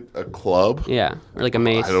club? What is she? A club? Yeah, or like a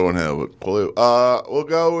mace. I don't have a clue. We'll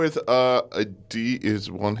go with a D.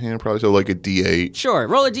 Is one hand probably so like a D8. Sure.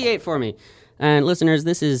 Roll a d8 for me. And listeners,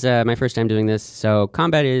 this is my first time doing this, so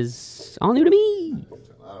combat is all new to me. I don't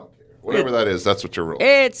care. Whatever that is, that's what you're rolling.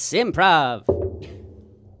 It's improv.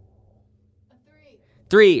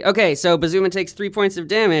 3. Okay, so Bazuma takes 3 points of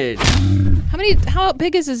damage. How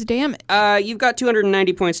big is his damage? You've got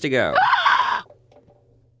 290 points to go.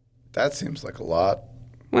 That seems like a lot.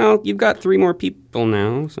 Well, you've got 3 more people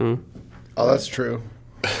now, so. Oh, that's true.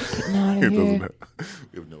 Not It here. doesn't have,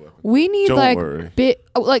 we have no weapon. We need Don't worry.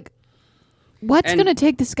 what's And- gonna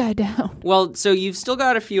take this guy down? Well, so you've still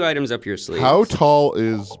got a few items up your sleeve. How tall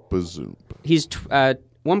is Bazoom? He's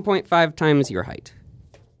 1.5 times your height.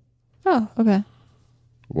 Oh, okay.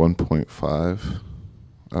 1.5.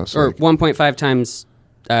 Oh, so Or like- 1.5 times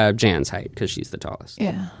Jan's height, because she's the tallest.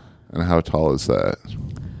 Yeah. and how tall is that?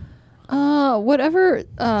 Whatever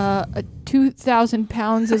 2,000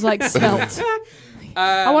 pounds is like svelte.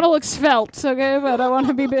 I want to look svelte, okay, but I want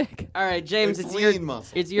to be big. All right, James, It's it's your lean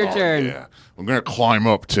muscle. it's your turn. Yeah, I'm gonna climb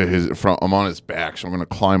up to his. I'm on his back, so I'm gonna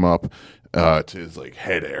climb up to his like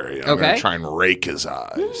head area. I'm Okay. gonna try and rake his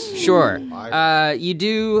eyes. Sure. You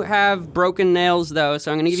do have broken nails, though,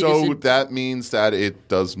 so I'm going to give So you. that means that it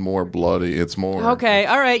does more bloody. It's more. Okay,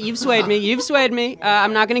 all right, you've swayed me. You've swayed me.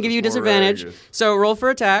 I'm not going to give you It's more disadvantage. ragged. So roll for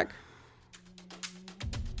attack.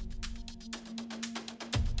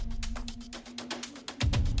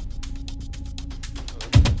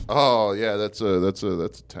 Oh yeah, that's a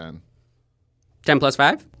 10. 10 plus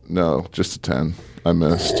 5? No, just a 10. I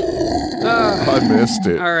missed. I missed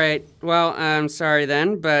it. All right. Well, I'm sorry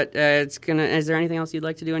then, but it's gonna. Is there anything else you'd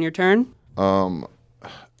like to do on your turn?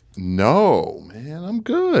 No, man, I'm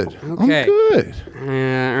good. Okay. I'm good.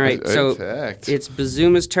 All right. So attacked. it's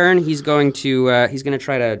Bazuma's turn. He's going to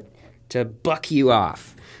try to buck you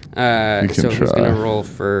off. So he's try. going to roll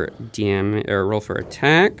for roll for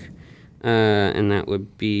attack, and that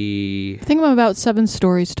would be I think I'm about 7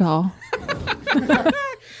 stories tall.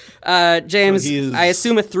 James. So he is- I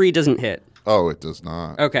assume a 3 doesn't hit. Oh, it does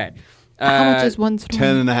not. Okay. How much is 1 story?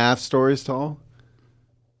 10.5 stories tall.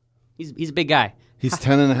 He's a big guy. He's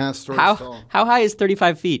 10.5 stories tall. How high is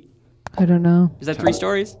 35 feet? I don't know. Is that 3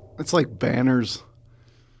 stories? It's like banners.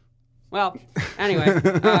 Well, anyway,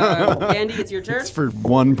 Andy, it's your turn. It's for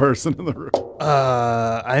one person in the room.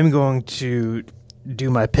 I'm going to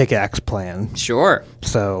do my pickaxe plan. Sure.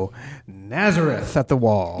 So, Nazareth at the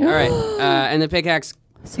wall. All right. And the pickaxe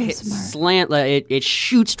So smart. it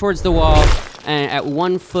shoots towards the wall, and at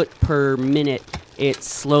 1 foot per minute, it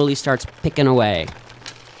slowly starts picking away.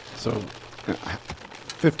 So,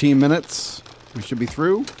 15 minutes. We should be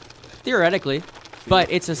through. Theoretically, but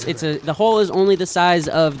the hole is only the size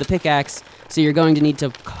of the pickaxe, so you're going to need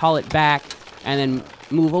to haul it back and then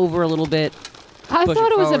move over a little bit. I Push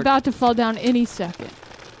thought it it was forward. about to fall down any second.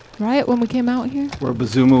 Right? When we came out here? Where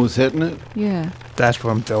Bazuma was hitting it. Yeah. That's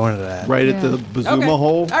where I'm throwing it at. Right at Yeah. the Bazuma Okay.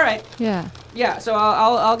 hole. All right. Yeah. Yeah. So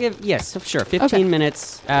I'll give 15 Okay.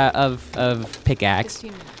 minutes of pickaxe.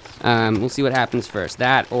 15 minutes. We'll see what happens first.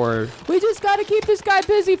 That or We just got to keep this guy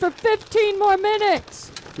busy for 15 more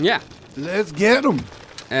minutes. yeah. Let's get him.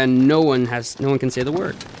 and no one can say the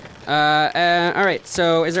word. All right.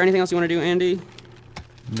 So, is there anything else you want to do, Andy?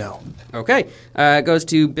 No. Okay. It goes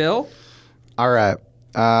to Bill. All right.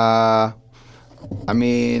 I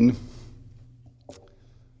mean,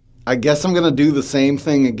 I guess I'm gonna do the same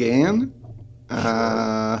thing again.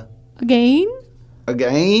 Again?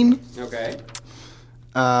 Again. Okay.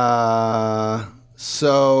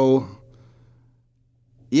 So,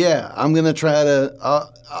 yeah, I'm gonna try to.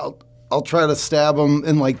 I'll try to stab him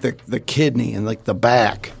in like the kidney and like the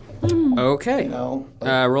back. Okay. You know,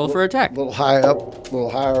 Roll for attack. a little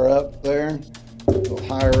higher up there. A little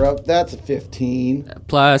higher up. That's a 15.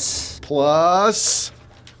 Plus. Plus,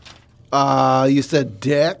 you said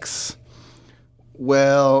Dex.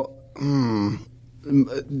 Well,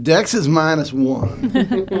 Dex is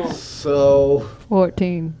 -1. So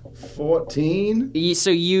 14. 14. So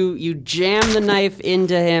you jam the knife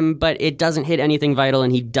into him, but it doesn't hit anything vital,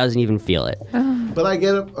 and he doesn't even feel it. But I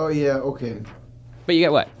get it. Oh, yeah, okay. But you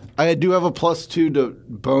get what? I do have a +2 to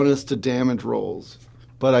bonus to damage rolls.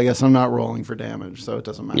 But I guess I'm not rolling for damage, so it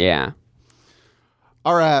doesn't matter. Yeah.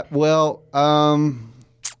 All right. Well, I'm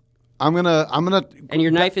gonna. And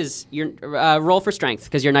your knife is roll for strength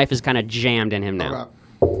because your knife is kind of jammed in him now.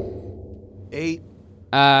 8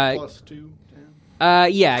 Uh, +2.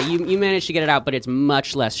 yeah, you managed to get it out, but it's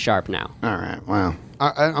much less sharp now. All right. Wow.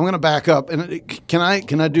 I'm gonna back up. And can I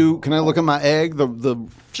look at my egg? The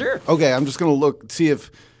Sure. Okay. I'm just gonna see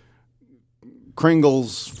if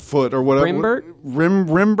Kringle's foot or whatever. Brimbert?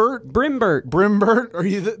 Brimbert. Brimbert. Brimbert. Are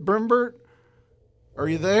you Brimbert? Are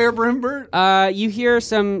you there, Brimbert? You hear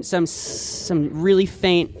some really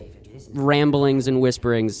faint ramblings and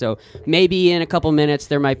whisperings. So maybe in a couple minutes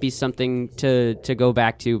there might be something to go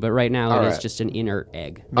back to, but right now it is just an inert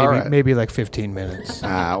egg. Maybe like 15 minutes.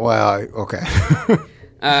 Well, okay.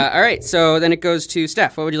 All right, so then it goes to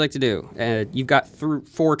Steph. What would you like to do? You've got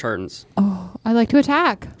 4 turns. Oh, I like to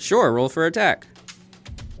attack. Sure, roll for attack.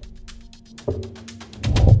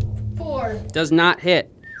 4. Does not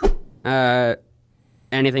hit.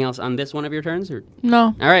 Anything else on this one of your turns? Or?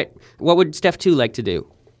 No. All right, what would Steph 2 like to do?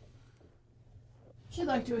 She'd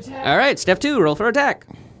like to attack. All right, Steph 2, roll for attack.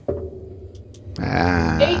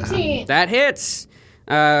 18. That hits.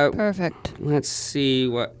 Perfect. Let's see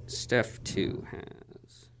what Steph 2 has.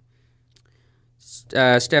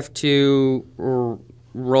 Steph 2,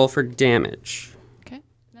 roll for damage. Okay.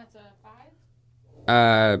 That's a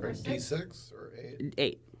 5? D6 or 8?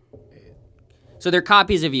 8. So they're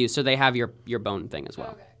copies of you, so they have your bone thing as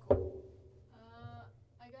well. Okay, cool.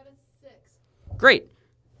 I got a 6. Great.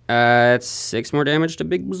 It's 6 more damage to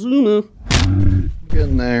Big Bazuma.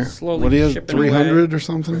 Getting there. Slowly What do you have? chipping 300 or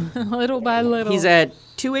something? Little by little. He's at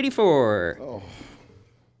 284.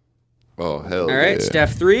 Oh, hell All right, yeah.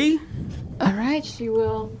 Steph 3. All right, she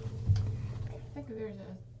will. I think there's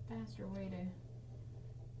a faster way to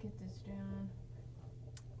get this down.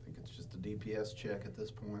 I think it's just a DPS check at this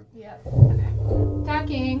point. Yeah. Okay.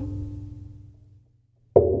 Attacking.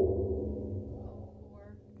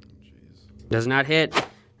 Does not hit.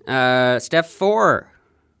 Steph 4.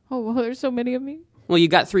 Oh, well, there's so many of me. Well, you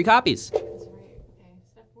got 3 copies. That's right. Okay.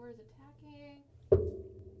 Step 4 is attacking.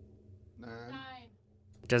 9.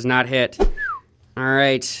 Does not hit. All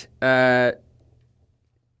right.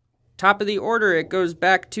 Top of the order, it goes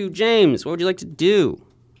back to James. What would you like to do?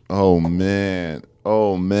 Oh man.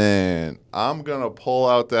 I'm gonna pull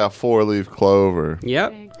out that 4-leaf clover.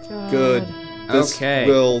 Yep. Good. This Okay.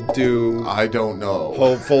 will do I don't know.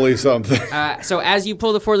 hopefully something. So as you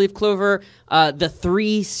pull the 4-leaf clover, the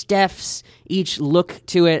 3 Stephs each look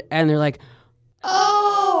to it and they're like,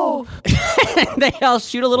 "Oh!" They all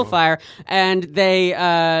shoot a little fire, and they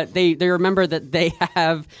remember that they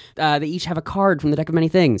each have a card from the deck of many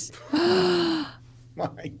things. My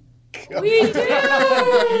God. We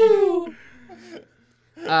do!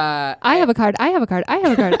 I have a card. I have a card. I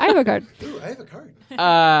have a card. I have a card. Ooh, I have a card.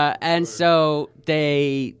 And so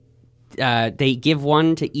they give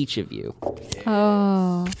one to each of you.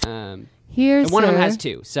 Oh. And Here's one of them has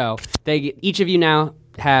 2, so each of you now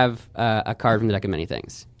have a card from the deck of many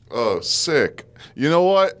things. Oh, sick. You know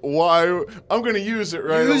what? Why? I'm gonna use it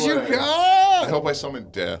right Use away. your card. I hope I summon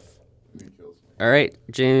death. All right,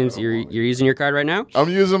 James, you're using your card right now. I'm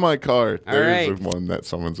using my card. All There's right. the one that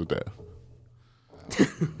summons a death.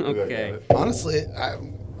 Okay. Honestly,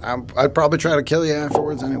 I'd probably try to kill you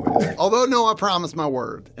afterwards anyway. Although, no, I promised my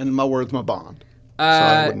word, and my word's my bond. So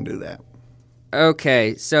I wouldn't do that.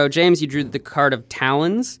 Okay, so James, you drew the card of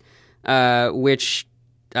Talons, which,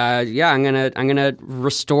 I'm gonna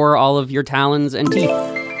restore all of your talons and teeth.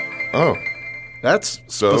 Oh. That's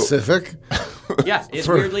So- specific. Yeah, it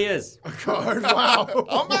weirdly is. Card, wow.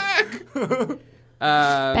 I'm back.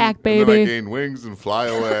 Back, And then I baby. gain wings and fly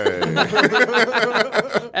away.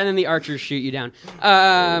 And then the archers shoot you down. They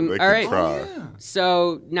All can right. try.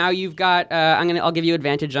 So now you've got. I'll give you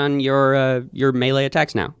advantage on your melee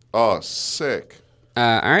attacks now. Oh, sick.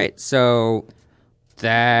 All right. So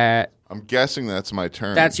that's I'm guessing that's my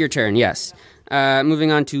turn. your turn. Yes.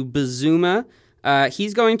 Moving on to Bazuma.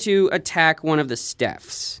 He's going to attack one of the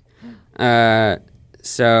Stephs.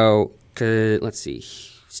 Let's see.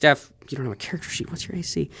 Steph, you don't have a character sheet. What's your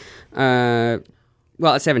AC?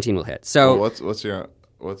 Well, a 17 will hit. So. What's the armor?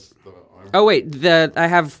 Oh wait, I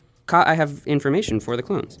have information for the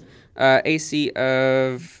clones. AC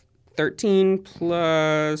of 13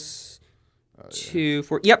 plus 2,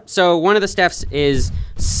 4. Yep. So one of the Stephs is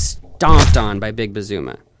stomped on by Big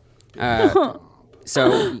Bazuma.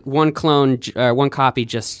 So one copy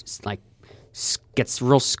just like gets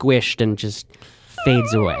real squished and just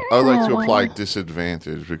fades away. I would like to apply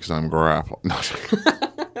disadvantage because I'm grappled. No.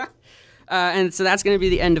 And so that's going to be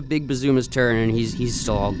the end of Big Bazuma's turn, and he's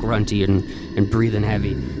still all grunty and breathing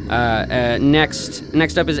heavy.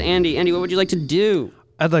 Next up is Andy. Andy, what would you like to do?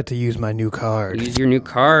 I'd like to use my new card. Use your new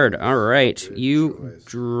card. All right. You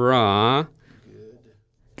draw.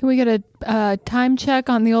 Can we get a time check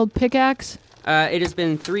on the old pickaxe? It has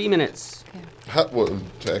been 3 minutes. Well,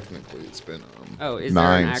 technically, it's been Is there an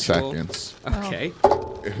 9 actual... seconds. Okay.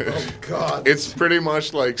 God. It's pretty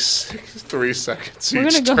much like 3 seconds We're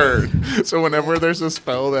each gonna turn. So whenever there's a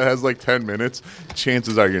spell that has like 10 minutes,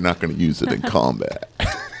 chances are you're not going to use it in combat.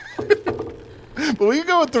 But we can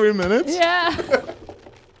go with 3 minutes. Yeah.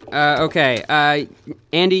 Okay.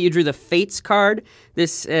 Andy, you drew the Fates card.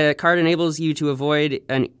 This card enables you to avoid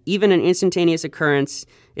even an instantaneous occurrence,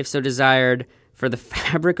 if so desired, for the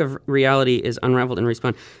fabric of reality is unraveled and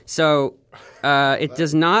respawn. So it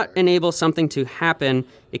does not enable something to happen.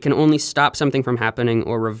 It can only stop something from happening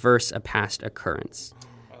or reverse a past occurrence.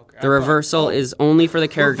 The reversal is only for the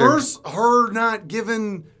character. Reverse her not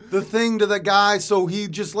giving the thing to the guy so he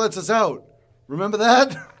just lets us out. Remember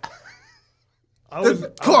that?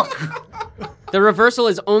 Cook. The reversal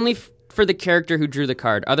is only for the character who drew the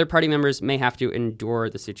card. Other party members may have to endure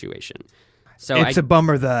the situation. So It's a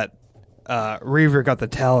bummer that Reaver got the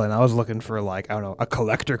talent. I was looking for, like, I don't know, a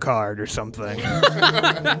collector card or something.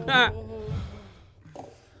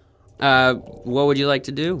 What would you like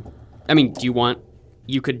to do? I mean, you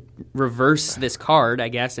could reverse this card, I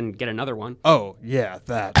guess, and get another one. Oh, yeah,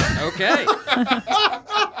 that. Okay.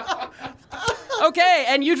 Okay,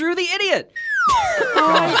 and you drew the idiot.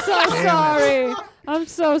 Oh, I'm so sorry. I'm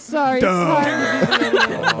so sorry. It's hard to be an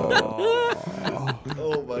idiot.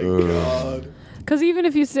 Oh my God. Because even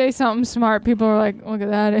if you say something smart, people are like, look at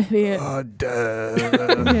that idiot.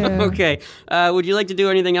 Yeah. Okay. Would you like to do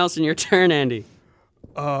anything else in your turn, Andy?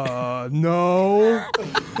 No.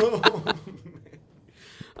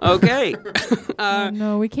 Okay. Oh,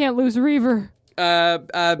 no, we can't lose Reaver.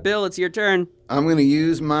 Bill, it's your turn. I'm going to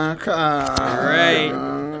use my card. All right.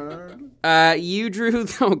 You drew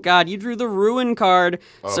the ruin card.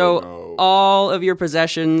 So no. all of your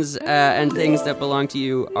possessions and things that belong to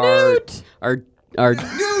you are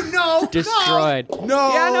No, destroyed.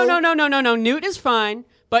 No. Yeah, no. Newt is fine,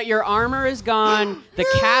 but your armor is gone. The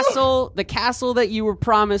castle that you were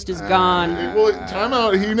promised is gone. Well, time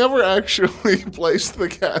out. He never actually placed the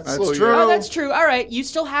castle. That's true. Oh, that's true. All right, you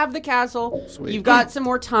still have the castle. Sweet. You've got some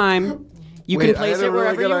more time. You can place it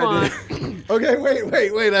wherever you want. Okay,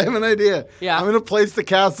 wait. I have an idea. Yeah. I'm going to place the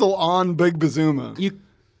castle on Big Bazuma.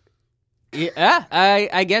 Yeah,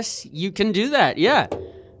 I guess you can do that. Yeah.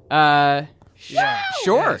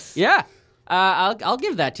 Sure. Yes. Yeah. I'll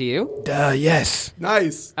give that to you. Yes.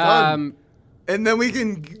 Nice. Done. And then we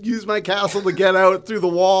can use my castle to get out through the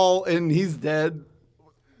wall, and he's dead.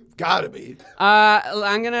 Gotta be.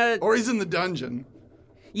 I'm gonna. Or he's in the dungeon.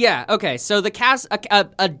 Yeah. Okay. So the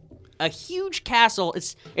a huge castle.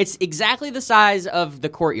 It's exactly the size of the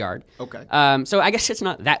courtyard. Okay. So I guess it's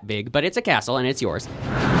not that big, but it's a castle and it's yours.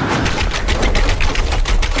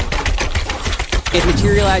 It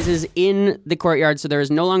materializes in the courtyard, so there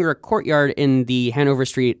is no longer a courtyard in the Hanover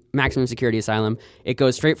Street Maximum Security Asylum. It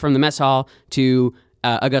goes straight from the mess hall to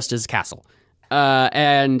Augusta's castle.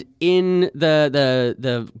 And in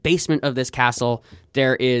the basement of this castle,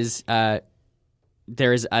 there is now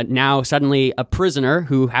suddenly a prisoner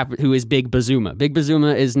who is Big Bazuma. Big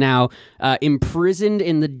Bazuma is now imprisoned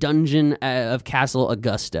in the dungeon of Castle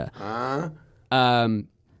Augusta.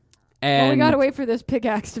 And Well, we gotta wait for this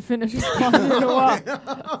pickaxe to finish responding to the wall.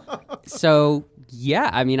 So, yeah,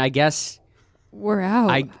 I mean, I guess We're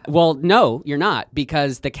out. Well, no, you're not,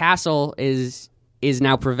 because the castle is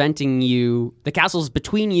now preventing you. The castle's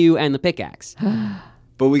between you and the pickaxe.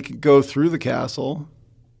 But we could go through the castle.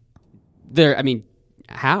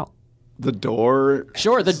 How? The door.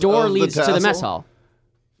 Sure, the door of leads to the mess castle?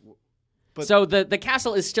 hall. But- So the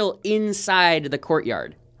castle is still inside the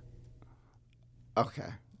courtyard. Okay.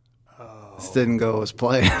 This didn't go as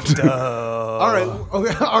planned. All right.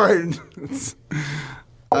 Okay. All right.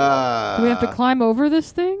 Do we have to climb over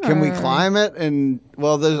this thing? Can we or- climb it? And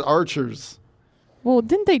well, there's archers. Well,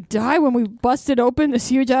 didn't they die when we busted open this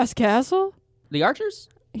huge ass castle? The archers?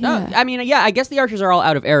 Yeah. No, I guess the archers are all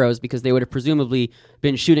out of arrows because they would have presumably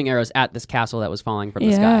been shooting arrows at this castle that was falling from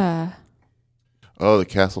the sky. Yeah. Oh, the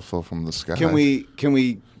castle fell from the sky. Can we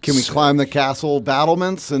climb the castle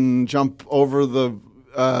battlements and jump over the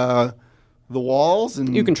walls?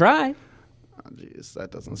 And You can try. Oh, jeez,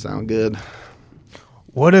 that doesn't sound good.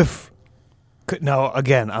 What if? No,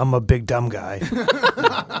 again, I'm a big dumb guy.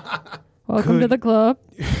 Welcome to the club.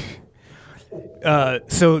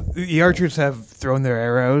 So the archers have thrown their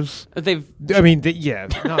arrows. They've Yeah,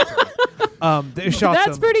 not thrown. They shot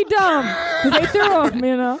That's them. pretty dumb. They threw them,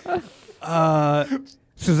 you know.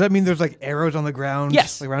 So does that mean there's like arrows on the ground?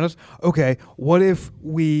 Yes. Like around us? Okay. What if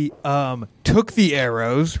we took the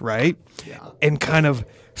arrows, right? Yeah. And kind of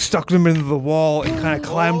stuck them into the wall and kind of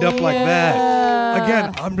climbed up like that.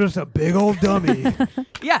 Again, I'm just a big old dummy.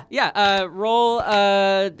 Yeah. Roll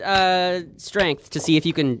strength to see if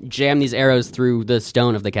you can jam these arrows through the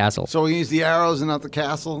stone of the castle. So we use the arrows and not the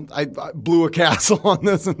castle. I blew a castle on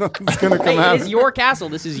this, and nothing's going to come Hey, out. it is your castle.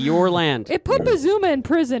 This is your land. It put Bazuma in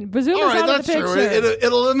prison. Bazuma's All right, out of that's the true. picture. It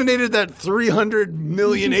eliminated that 300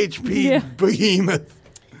 million HP Yeah. behemoth.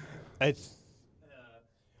 It's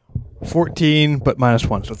 14, but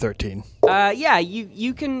 -1, so 13.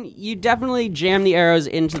 You definitely jam the arrows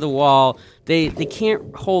into the wall. They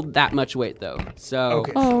can't hold that much weight though. So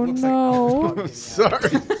Okay. Oh no!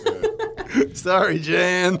 Sorry,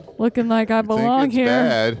 Jan. Looking like I I belong think it's here.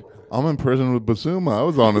 bad. I'm in prison with Bazuma. I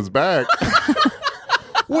was on his back.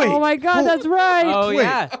 Wait. Oh my God, that's right. Oh Wait.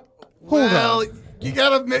 yeah. Well, you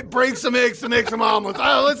got to break some eggs to make some omelets.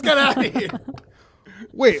 Oh, let's get out of here.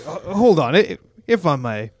 Wait, hold on. If I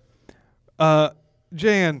may.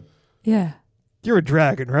 Jan, Yeah, you're a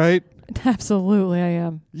dragon, right? absolutely, I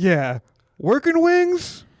am. Yeah. Working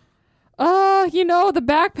wings? The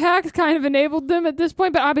backpacks kind of enabled them at this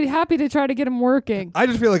point, but I'd be happy to try to get them working. I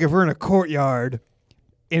just feel like if we're in a courtyard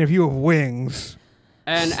and if you have wings.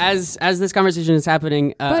 And as this conversation is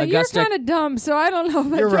happening, But Augusta, you're kind of dumb, so I don't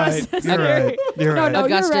know if You're I right. trust this You're very- right. You're No, right. no,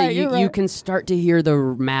 Augusta, you're right, you, you're you right. can start to hear the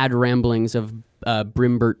mad ramblings of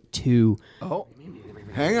Brimbert 2. Oh,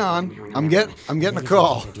 hang on. I'm getting a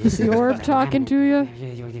call. Is the orb talking to you?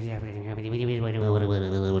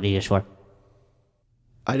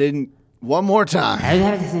 I didn't. One more time.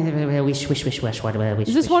 Is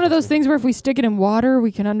this one of those things where if we stick it in water,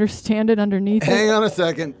 we can understand it underneath Hang it? on a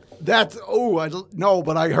second. That's no,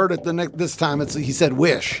 but I heard it this time. He said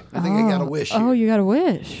wish. I think I got a wish. Oh, you got a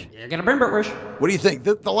wish. You're gonna Brimbert wish. What do you think?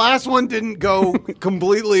 The last one didn't go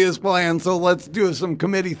completely as planned, so let's do some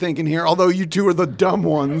committee thinking here. Although you two are the dumb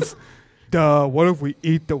ones. Duh, what if we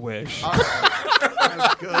eat the wish?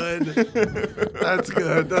 That's good. That's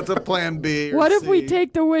good. That's a plan B. or What if we C.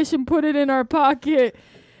 take the wish and put it in our pocket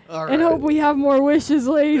All and right. hope we have more wishes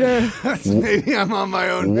later? Maybe I'm on my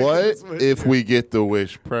own. What if we get the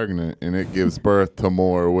wish pregnant and it gives birth to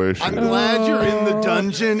more wishes? I'm glad you're in the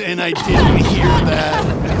dungeon and I didn't hear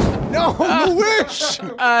that. No, the wish.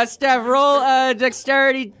 Steph, roll a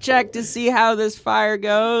dexterity check to see how this fire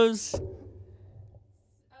goes.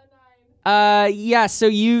 Yeah, so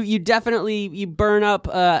you definitely you burn up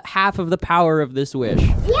half of the power of this wish.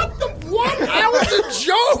 What the? What? That was a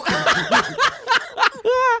joke.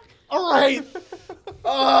 All right.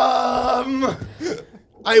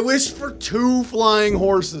 I wish for 2 flying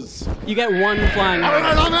horses. You get one flying All horse.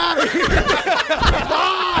 right, I'm out of here.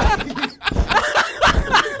 Bye.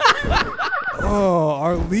 Oh,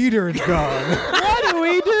 our leader is gone. What do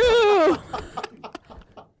we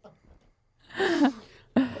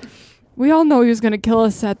do? We all know he was going to kill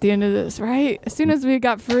us at the end of this, right? As soon as we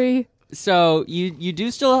got free. So you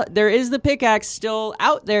do still there is the pickaxe still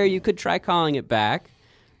out there. You could try calling it back,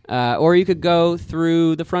 or you could go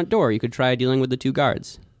through the front door. You could try dealing with the 2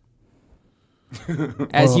 guards.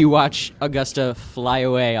 As you watch Augusta fly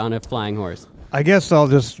away on a flying horse. I guess I'll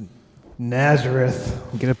just Nazareth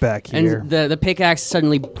get it back here. And the pickaxe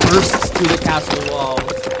suddenly bursts through the castle walls.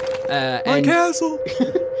 And Castle.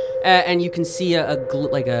 and you can see a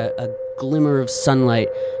glimmer of sunlight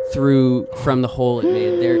through from the hole it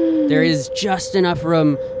made. There is just enough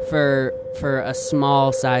room for a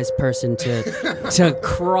small sized person to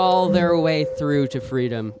crawl their way through to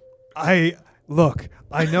freedom. I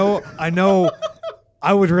know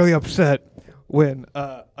I was really upset when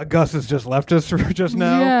Augustus just left us just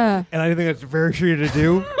now. Yeah. And I think that's very shitty to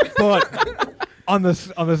do. But on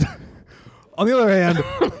the other hand,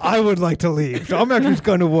 I would like to leave. So I'm actually just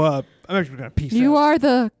going to peace out. You are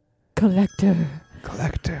the collector.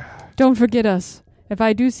 Don't forget us. If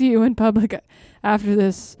I do see you in public after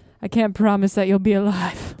this, I can't promise that you'll be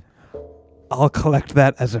alive. I'll collect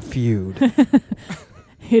that as a feud.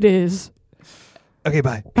 It is. Okay,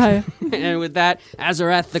 bye. Bye. And with that,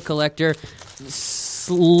 Azarath the Collector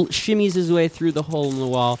shimmies his way through the hole in the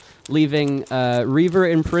wall, leaving Reaver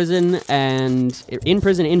in prison, and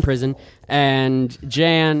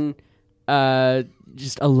Jan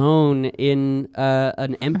just alone in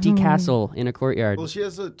an empty castle in a courtyard. Well, she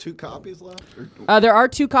has 2 copies left. There are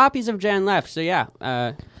 2 copies of Jan left, so yeah.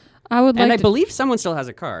 I would like and I to, believe someone still has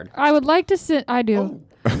a card. I would like to send. I do.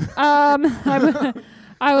 I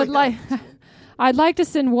would like. I'd like to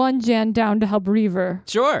send one Jan down to help Reaver.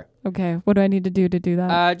 Sure. Okay, what do I need to do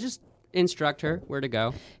that? Just instruct her where to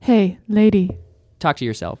go. Hey, lady, Talk to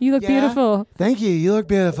yourself. you look beautiful. Thank you. You look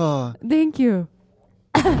beautiful. Thank you.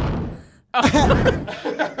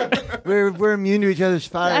 We're immune to each other's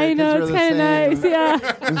fire. I know, it's kind of nice. Yeah.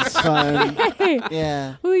 It's fun. Hey,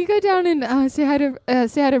 Yeah. will you go down and say hi to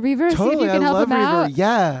Reaver? See if Totally. you can I help love him Reaver. out.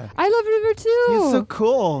 Yeah. I love Reaver too. He's so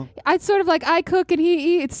cool. I'd sort of like I cook and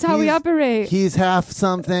he eats. How we He's- operate. He's half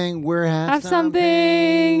something. We're half Have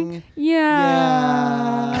something.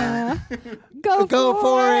 Yeah. Go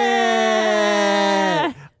for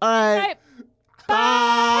it. All right.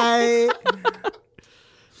 Bye.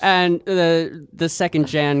 And the second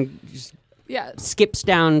Jan just Yeah. skips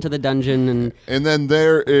down to the dungeon And then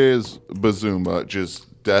there is Bazuma just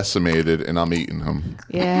decimated, and I'm eating him.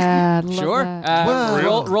 Yeah. Love sure. that.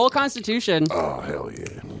 Wow. Roll Constitution, Oh, hell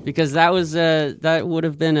yeah. because that would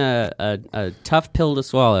have been a tough pill to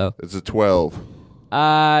swallow. It's a 12.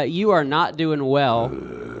 You are not doing well.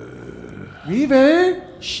 Reaver,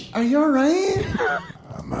 are you all right?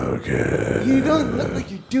 I'm okay. You don't look like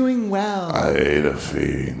you're doing well. I ate a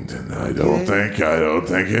fiend, and I don't think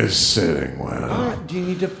it's sitting well. Do you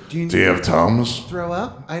need to? Do you have Tums? throw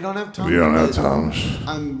up? I don't have time. You don't have Tums.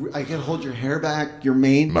 I can hold your hair back. Your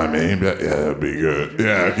mane. My mane back? Yeah, that'd be good.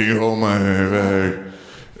 Yeah, can you hold my mane back?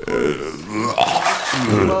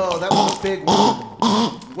 Whoa, that was a big one.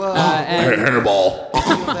 Whoa. Hairball.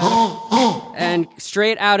 Feel better? And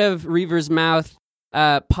straight out of Reaver's mouth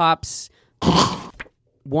pops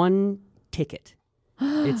one ticket.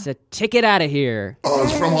 It's a ticket out of here. Oh,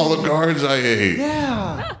 it's from all the guards I ate.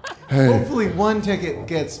 Yeah. Hopefully, one ticket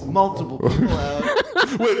gets multiple people out.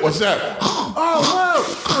 Wait, what's that? Oh, whoa!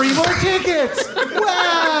 3 more tickets!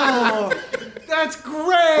 Wow! That's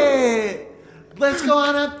great! Let's go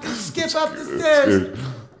on up, skip up the stairs.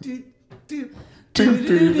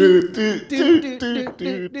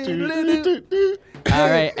 All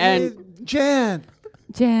right, and Jan,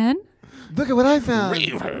 Jan? look at what I found.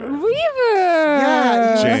 Reaver!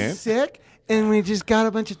 Yeah, you Jan? were sick, and we just got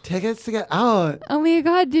a bunch of tickets to get out. Oh my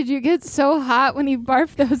god, did you get so hot when you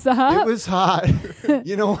barfed those up? It was hot.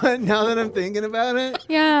 You know what? Now that I'm thinking about it,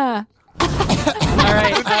 Yeah. all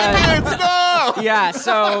right, yeah.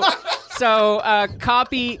 So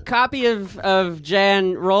copy of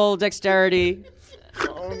Jan. Roll dexterity.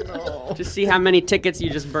 Oh no! To see how many tickets you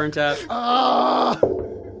just burnt up. 4.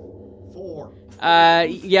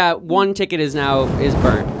 Yeah, 1 ticket is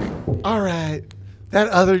burnt. All right, that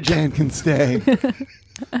other Jan can stay.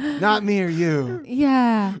 Not me or you.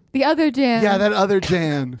 Yeah. The other Jan. Yeah, that other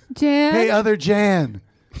Jan. Jan? Hey, other Jan.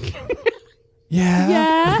 Yeah.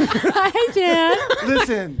 Yeah. Hi, Jan.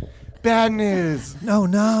 Listen, bad news.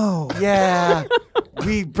 No. Yeah,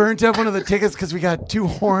 we burnt up one of the tickets because we got too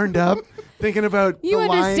horned up thinking about You the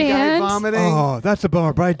lion guy understand. vomiting. Oh, that's a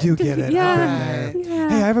bummer, but I do get it. Yeah. Alright. Yeah.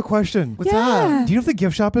 Hey, I have a question. What's Yeah. up? Do you know if the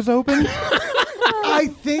gift shop is open? I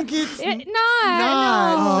think it's Not. Not. No.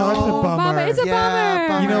 Oh, it's a bummer. It's a Yeah,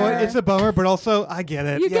 bummer. You know what? It's a bummer, but also I get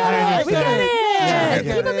it. You get Yeah, it. We get yeah, it.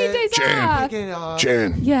 yeah, People need days Jan. off. Take it off.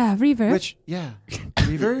 Jan, Yeah, Reaver. Which, yeah.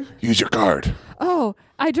 Reaver? use your card. Oh,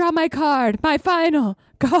 I draw my card. My final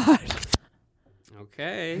card.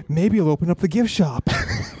 Okay. Maybe you'll open up the gift shop.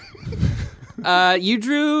 You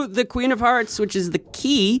drew the Queen of Hearts, which is the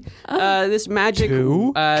key. This magic.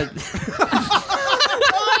 Two?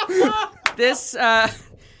 This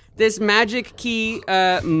magic key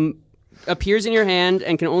appears in your hand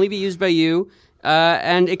and can only be used by you.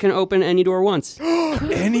 And it can open any door once.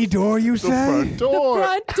 Any door you say? Door.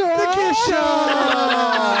 Front door.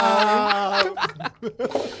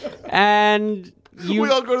 And you, We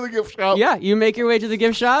all go to the gift shop. yeah, you make your way to the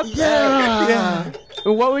gift shop. Yeah.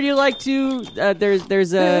 What would you like to?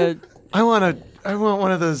 There's a. I want I want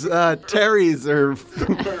one of those Terry's or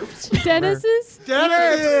Dennis's?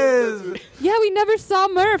 Dennis. Yeah, we never saw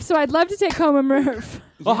Murph, so I'd love to take home a Murph.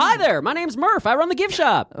 Well, hi there. My name's Murph. I run the gift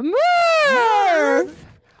shop. Murph!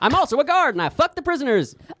 I'm also a guard, and I fuck the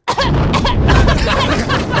prisoners.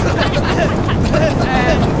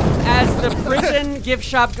 As the prison gift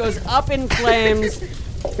shop goes up in flames,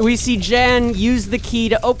 we see Jan use the key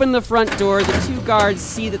to open the front door. The two guards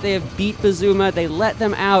see that they have beat Bazuma. They let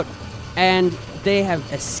them out, and they have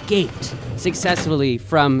escaped successfully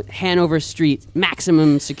from Hanover Street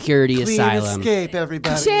Maximum Security Asylum. Escape,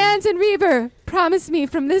 everybody. Chance and Reaver, promise me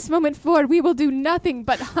from this moment forward we will do nothing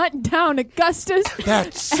but hunt down Augustus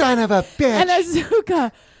That son of a bitch. and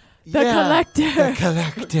Azuka, the collector.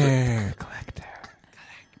 The collector.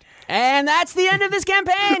 And that's the end of this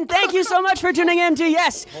campaign. Thank you so much for tuning in to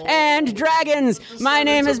Yes and Dragons. My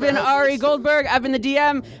name has been Ari Goldberg. I've been the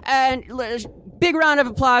DM. And big round of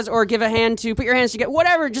applause, or give a hand to, put your hands together,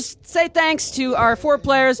 whatever. Just say thanks to our 4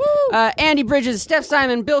 players, Andy Bridges, Steph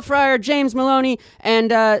Simon, Bill Fryer, James Maloney,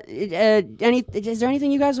 and is there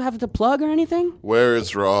anything you guys have to plug or anything? Where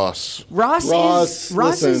is Ross? Ross is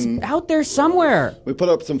listen. out there somewhere. We put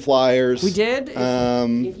up some flyers. We did.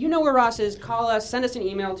 If you know where Ross is, call us, send us an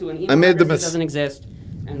email to an email I made the address that doesn't exist,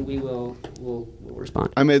 and we'll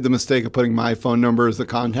respond. I made the mistake of putting my phone number as the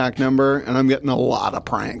contact number, and I'm getting a lot of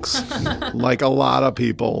pranks. Like a lot of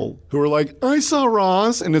people who are like, I saw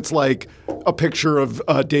Ross, and it's like a picture of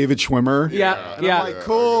David Schwimmer. Yeah, And I'm like,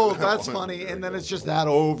 cool, that's funny. And then it's just that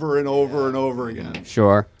over and over and over again.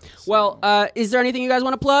 Sure. Well, is there anything you guys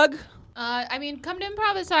want to plug? I mean, come to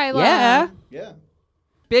Improv Asylum. Yeah. Yeah.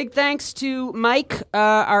 Big thanks to Mike,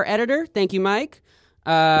 our editor. Thank you, Mike.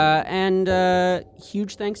 And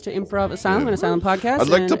huge thanks to Improv Asylum and Asylum Podcast. I'd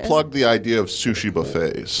like to and- plug the idea of sushi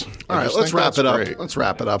buffets. All right, let's wrap it up. Let's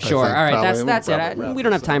wrap it up. Sure. I think, All right. probably. That's We'll it. probably We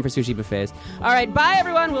don't have time for sushi buffets. All right. Bye,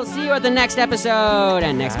 everyone. We'll see you at the next episode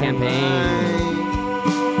and next campaign.